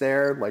Embiid is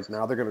there,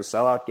 now they're going to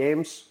sell out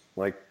games.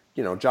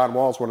 John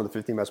Wall's one of the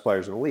 15 best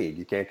players in the league.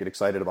 You can't get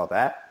excited about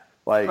that.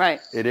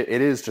 It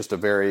is just a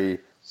very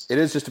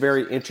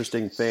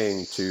interesting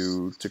thing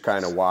to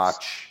kind of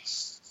watch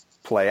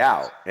play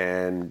out.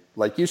 And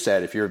like you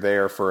said, if you're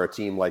there for a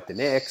team like the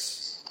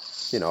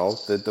Knicks,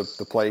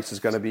 the place is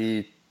going to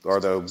be, or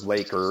the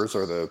Lakers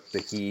or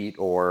the Heat,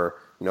 or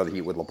the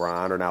Heat with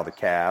LeBron, or now the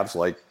Cavs.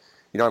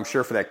 I'm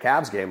sure for that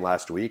Cavs game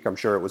last week, I'm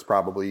sure it was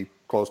probably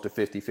close to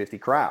 50-50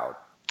 crowd.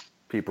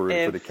 People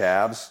rooting for the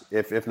Cavs,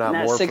 if not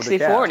more 60,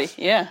 for the Cavs. 60-40,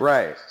 yeah.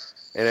 Right.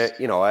 And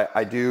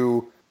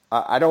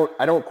I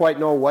don't quite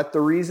know what the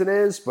reason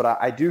is, but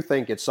I do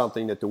think it's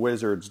something that the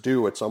Wizards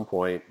do at some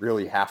point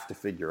really have to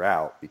figure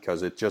out,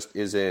 because it just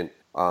isn't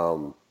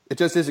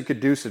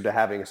conducive to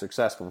having a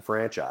successful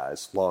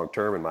franchise long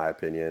term, in my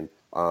opinion,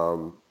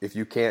 if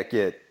you can't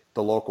get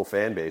the local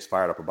fan base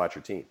fired up about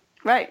your team.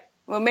 Right.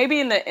 Well,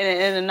 maybe in the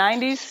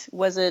 90s,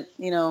 was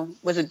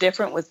it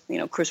different with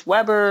Chris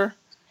Webber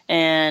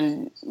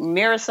and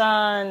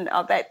Mirasan,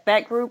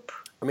 that group?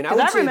 I mean, I Because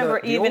would I say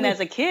remember the even only, as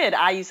a kid,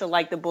 I used to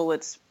like the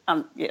Bullets.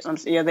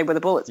 Yeah, they were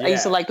the Bullets. I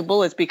used to yeah, like the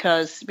Bullets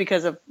because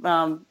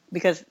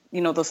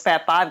those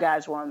Fat Five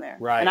guys were on there,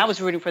 and I right. was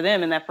rooting for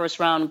them in that first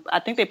round. I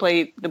think they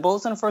played the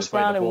Bullets in the They first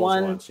played the round and Bulls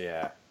won. once,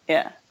 yeah.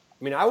 Yeah.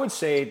 I mean, I would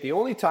say the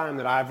only time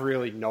that I've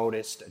really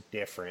noticed a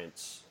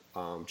difference,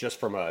 just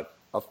from a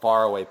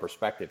faraway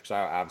perspective, because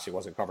I obviously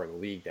wasn't covering the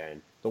league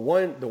then. The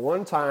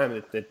one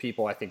time that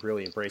people I think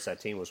really embraced that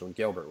team was when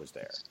Gilbert was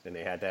there, and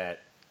they had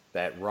that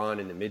run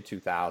in the mid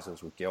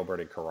 2000s with Gilbert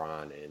and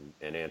Karan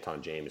and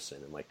Anton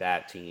Jameson, and like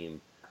that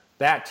team,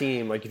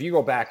 like if you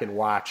go back and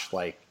watch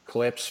like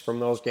clips from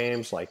those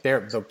games, like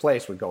the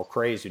place would go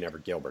crazy whenever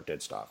Gilbert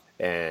did stuff,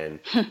 and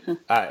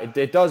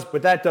it does,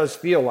 but that does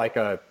feel like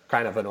a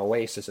kind of an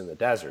oasis in the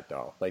desert,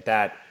 though, like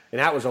that, and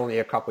that was only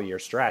a couple year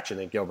stretch, and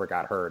then Gilbert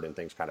got hurt and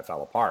things kind of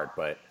fell apart,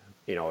 but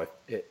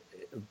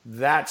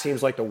that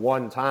seems like the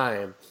one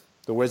time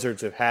the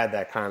Wizards have had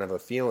that kind of a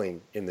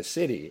feeling in the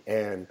city,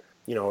 and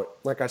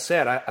like I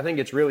said, I think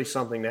it's really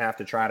something to have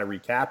to try to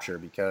recapture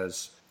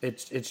because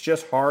it's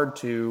just hard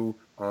to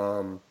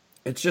have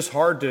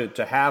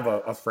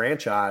a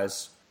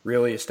franchise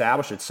really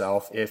establish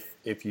itself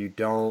if you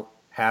don't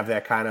have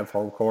that kind of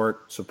home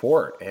court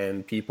support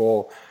and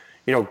people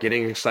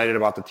getting excited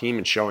about the team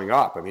and showing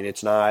up. I mean,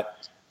 it's not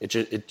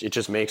it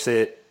just makes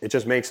it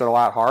a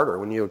lot harder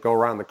when you go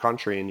around the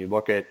country and you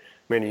look at.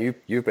 I mean,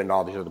 you've been to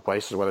all these other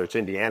places, whether it's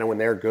Indiana when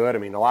they're good. I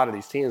mean, a lot of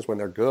these teams when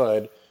they're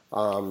good.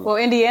 Well,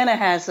 Indiana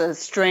has a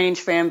strange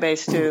fan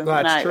base too.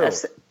 That's true.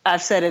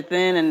 I've said it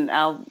then, and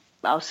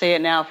I'll say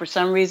it now. For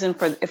some reason,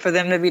 for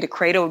them to be the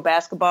cradle of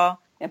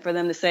basketball, and for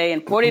them to say in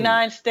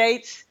 49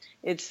 states,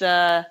 it's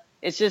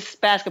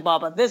just basketball,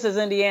 but this is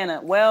Indiana.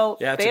 Well,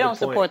 Yeah, they don't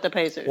support the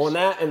Pacers. Well,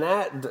 that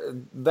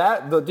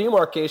the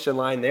demarcation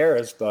line there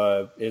is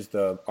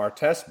the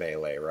Artest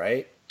melee,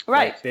 right?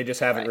 Right. Like, they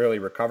just haven't really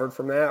recovered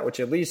from that, which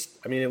at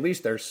least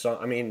there's some.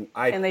 I mean,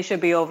 and they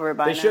should be over it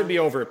by now. They should be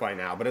over it by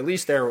now, but at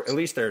least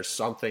there's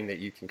something that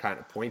you can kind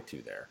of point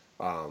to there.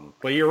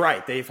 But you're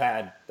right. They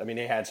had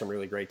some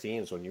really great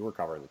teams when you were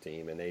covering the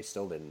team, and they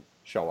still didn't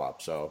show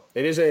up. So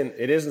it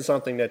isn't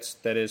something that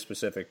is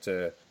specific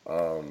to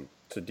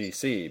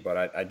DC,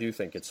 but I do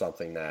think it's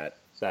something that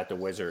the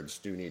Wizards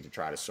do need to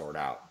try to sort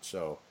out.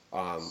 So.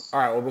 All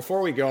right. Well, before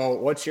we go,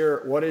 what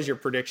is your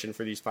prediction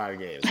for these 5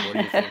 games? What do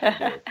you think you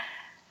do?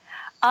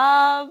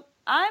 I'm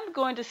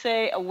going to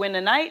say a win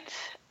tonight,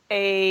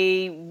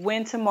 a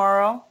win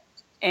tomorrow,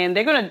 and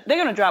they're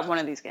gonna drop one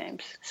of these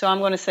games. So I'm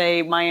going to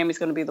say Miami's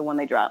going to be the one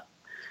they drop,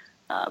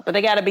 but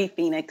they got to beat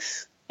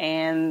Phoenix,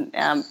 and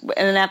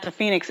then after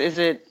Phoenix, is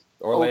it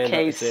Orlando?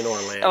 Okay? It's in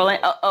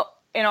Orlando.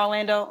 In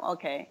Orlando,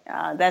 okay.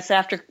 That's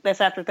after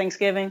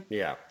Thanksgiving.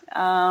 Yeah.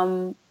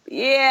 They'll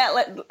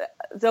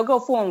go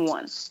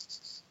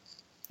 4-1.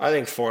 I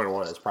think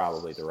 4-1 is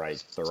probably the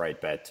right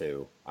bet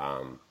too.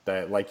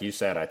 That, like you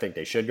said, I think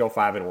they should go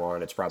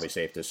 5-1. It's probably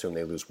safe to assume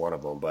they lose one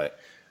of them, but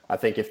I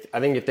think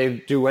if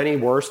they do any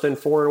worse than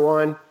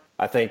 4-1,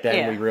 I think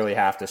then we really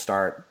have to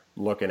start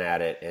looking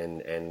at it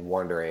and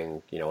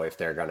wondering, if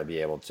they're going to be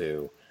able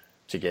to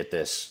get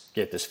this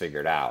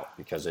figured out,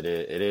 because it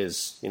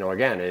is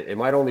again, it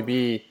might only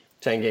be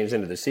 10 games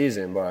into the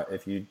season, but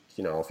if you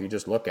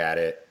just look at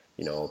it,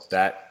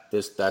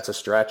 that's a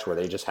stretch where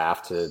they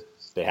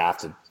have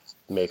to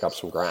make up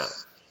some ground.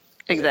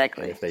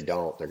 Exactly. And if they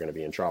don't, they're going to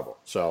be in trouble.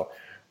 So,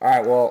 all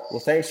right. Well,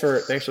 thanks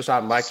for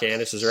stopping by,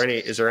 Candace.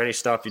 Is there any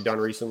stuff you've done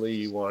recently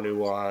you want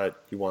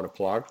to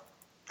plug?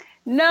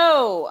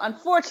 No,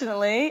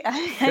 unfortunately,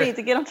 I need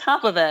to get on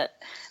top of it.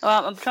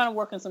 I'm trying to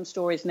work on some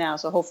stories now,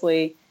 so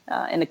hopefully,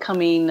 in the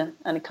coming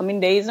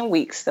days and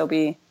weeks, there'll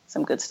be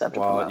some good stuff to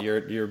promote. Well,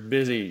 you're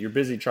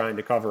busy trying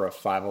to cover a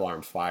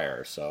 5-alarm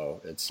fire, so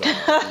it's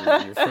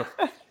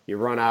you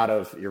run out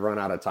of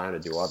time to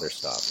do other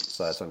stuff,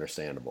 so that's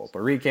understandable. But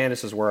read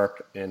Candace's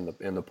work in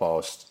the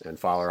Post and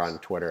follow her on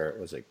Twitter.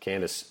 Was it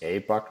Candace A.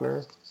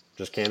 Buckner?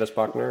 Just Candace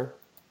Buckner?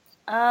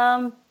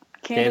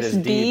 Candace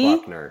D.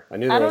 Buckner. I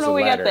knew there was a letter. I don't know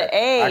where you got the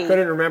A. I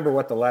couldn't remember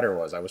what the letter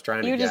was. I was trying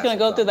to guess. You were just going to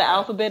go through the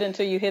alphabet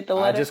until you hit the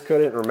letter? I just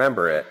couldn't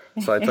remember it,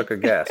 so I took a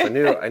guess. I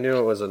knew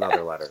it was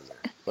another letter in there.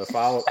 But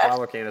follow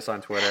Candace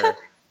on Twitter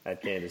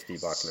at Candace D.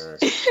 Buckner.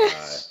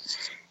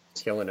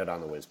 Killing it on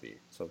the WISB.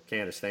 So,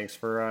 Candace, thanks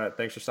for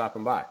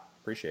stopping by.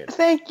 Appreciate it.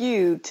 Thank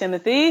you,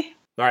 Timothy.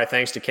 All right,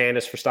 thanks to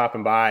Candace for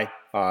stopping by.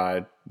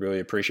 Really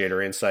appreciate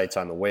her insights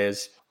on the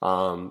Wiz.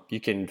 You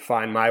can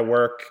find my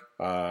work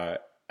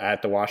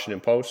at the Washington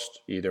Post,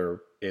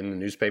 either in the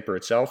newspaper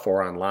itself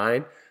or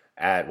online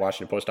at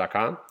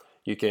WashingtonPost.com.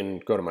 You can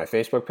go to my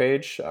Facebook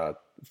page,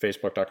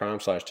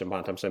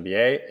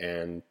 facebook.com/TimBontemsNBA,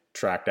 and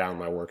track down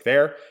my work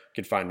there. You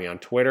can find me on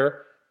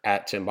Twitter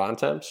at Tim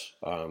Bontemps.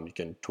 You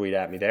can tweet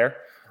at me there.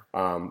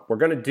 We're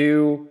going to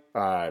do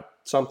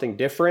something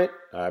different.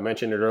 I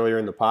mentioned it earlier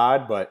in the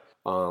pod, but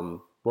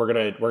we're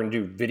gonna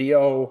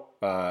do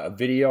a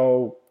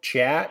video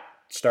chat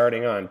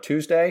starting on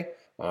Tuesday.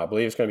 I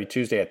believe it's going to be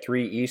Tuesday at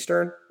 3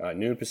 Eastern,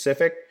 noon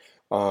Pacific.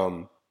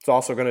 It's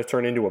also going to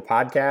turn into a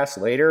podcast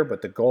later,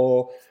 but the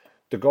goal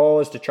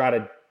is to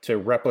try to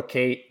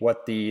replicate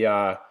what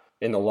the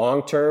in the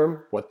long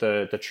term what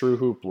the True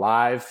Hoop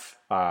Live,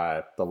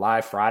 the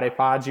Live Friday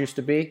pods used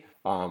to be.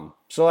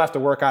 Still have to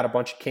work out a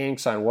bunch of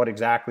kinks on what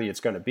exactly it's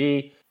going to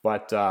be,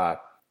 but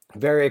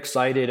very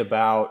excited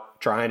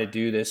about trying to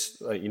do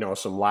this,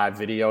 some live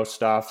video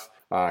stuff.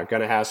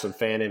 Going to have some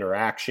fan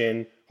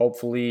interaction,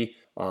 hopefully,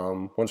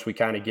 once we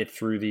kind of get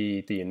through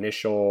the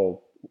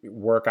initial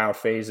workout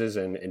phases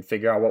and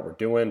figure out what we're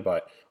doing.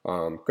 But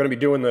going to be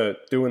doing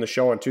the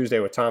show on Tuesday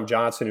with Tom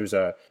Johnson, who's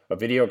a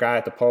video guy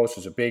at the Post,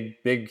 who's a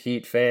big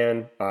Heat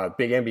fan,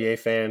 big NBA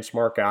fan,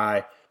 smart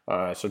guy.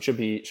 So it should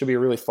be a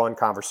really fun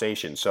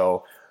conversation.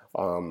 So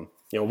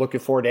looking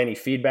forward to any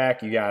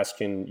feedback you guys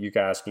can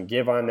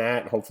give on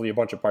that, and hopefully a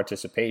bunch of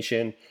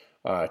participation.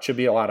 It should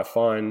be a lot of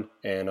fun,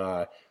 and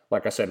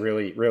like I said,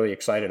 really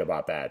excited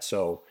about that.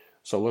 So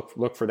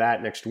look for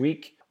that next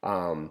week.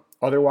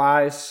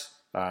 Otherwise,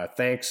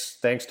 thanks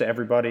to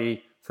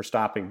everybody for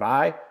stopping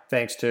by.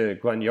 Thanks to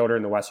Glenn Yoder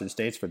and the Western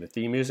States for the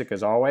theme music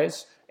as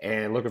always,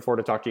 and looking forward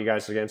to talking to you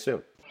guys again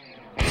soon.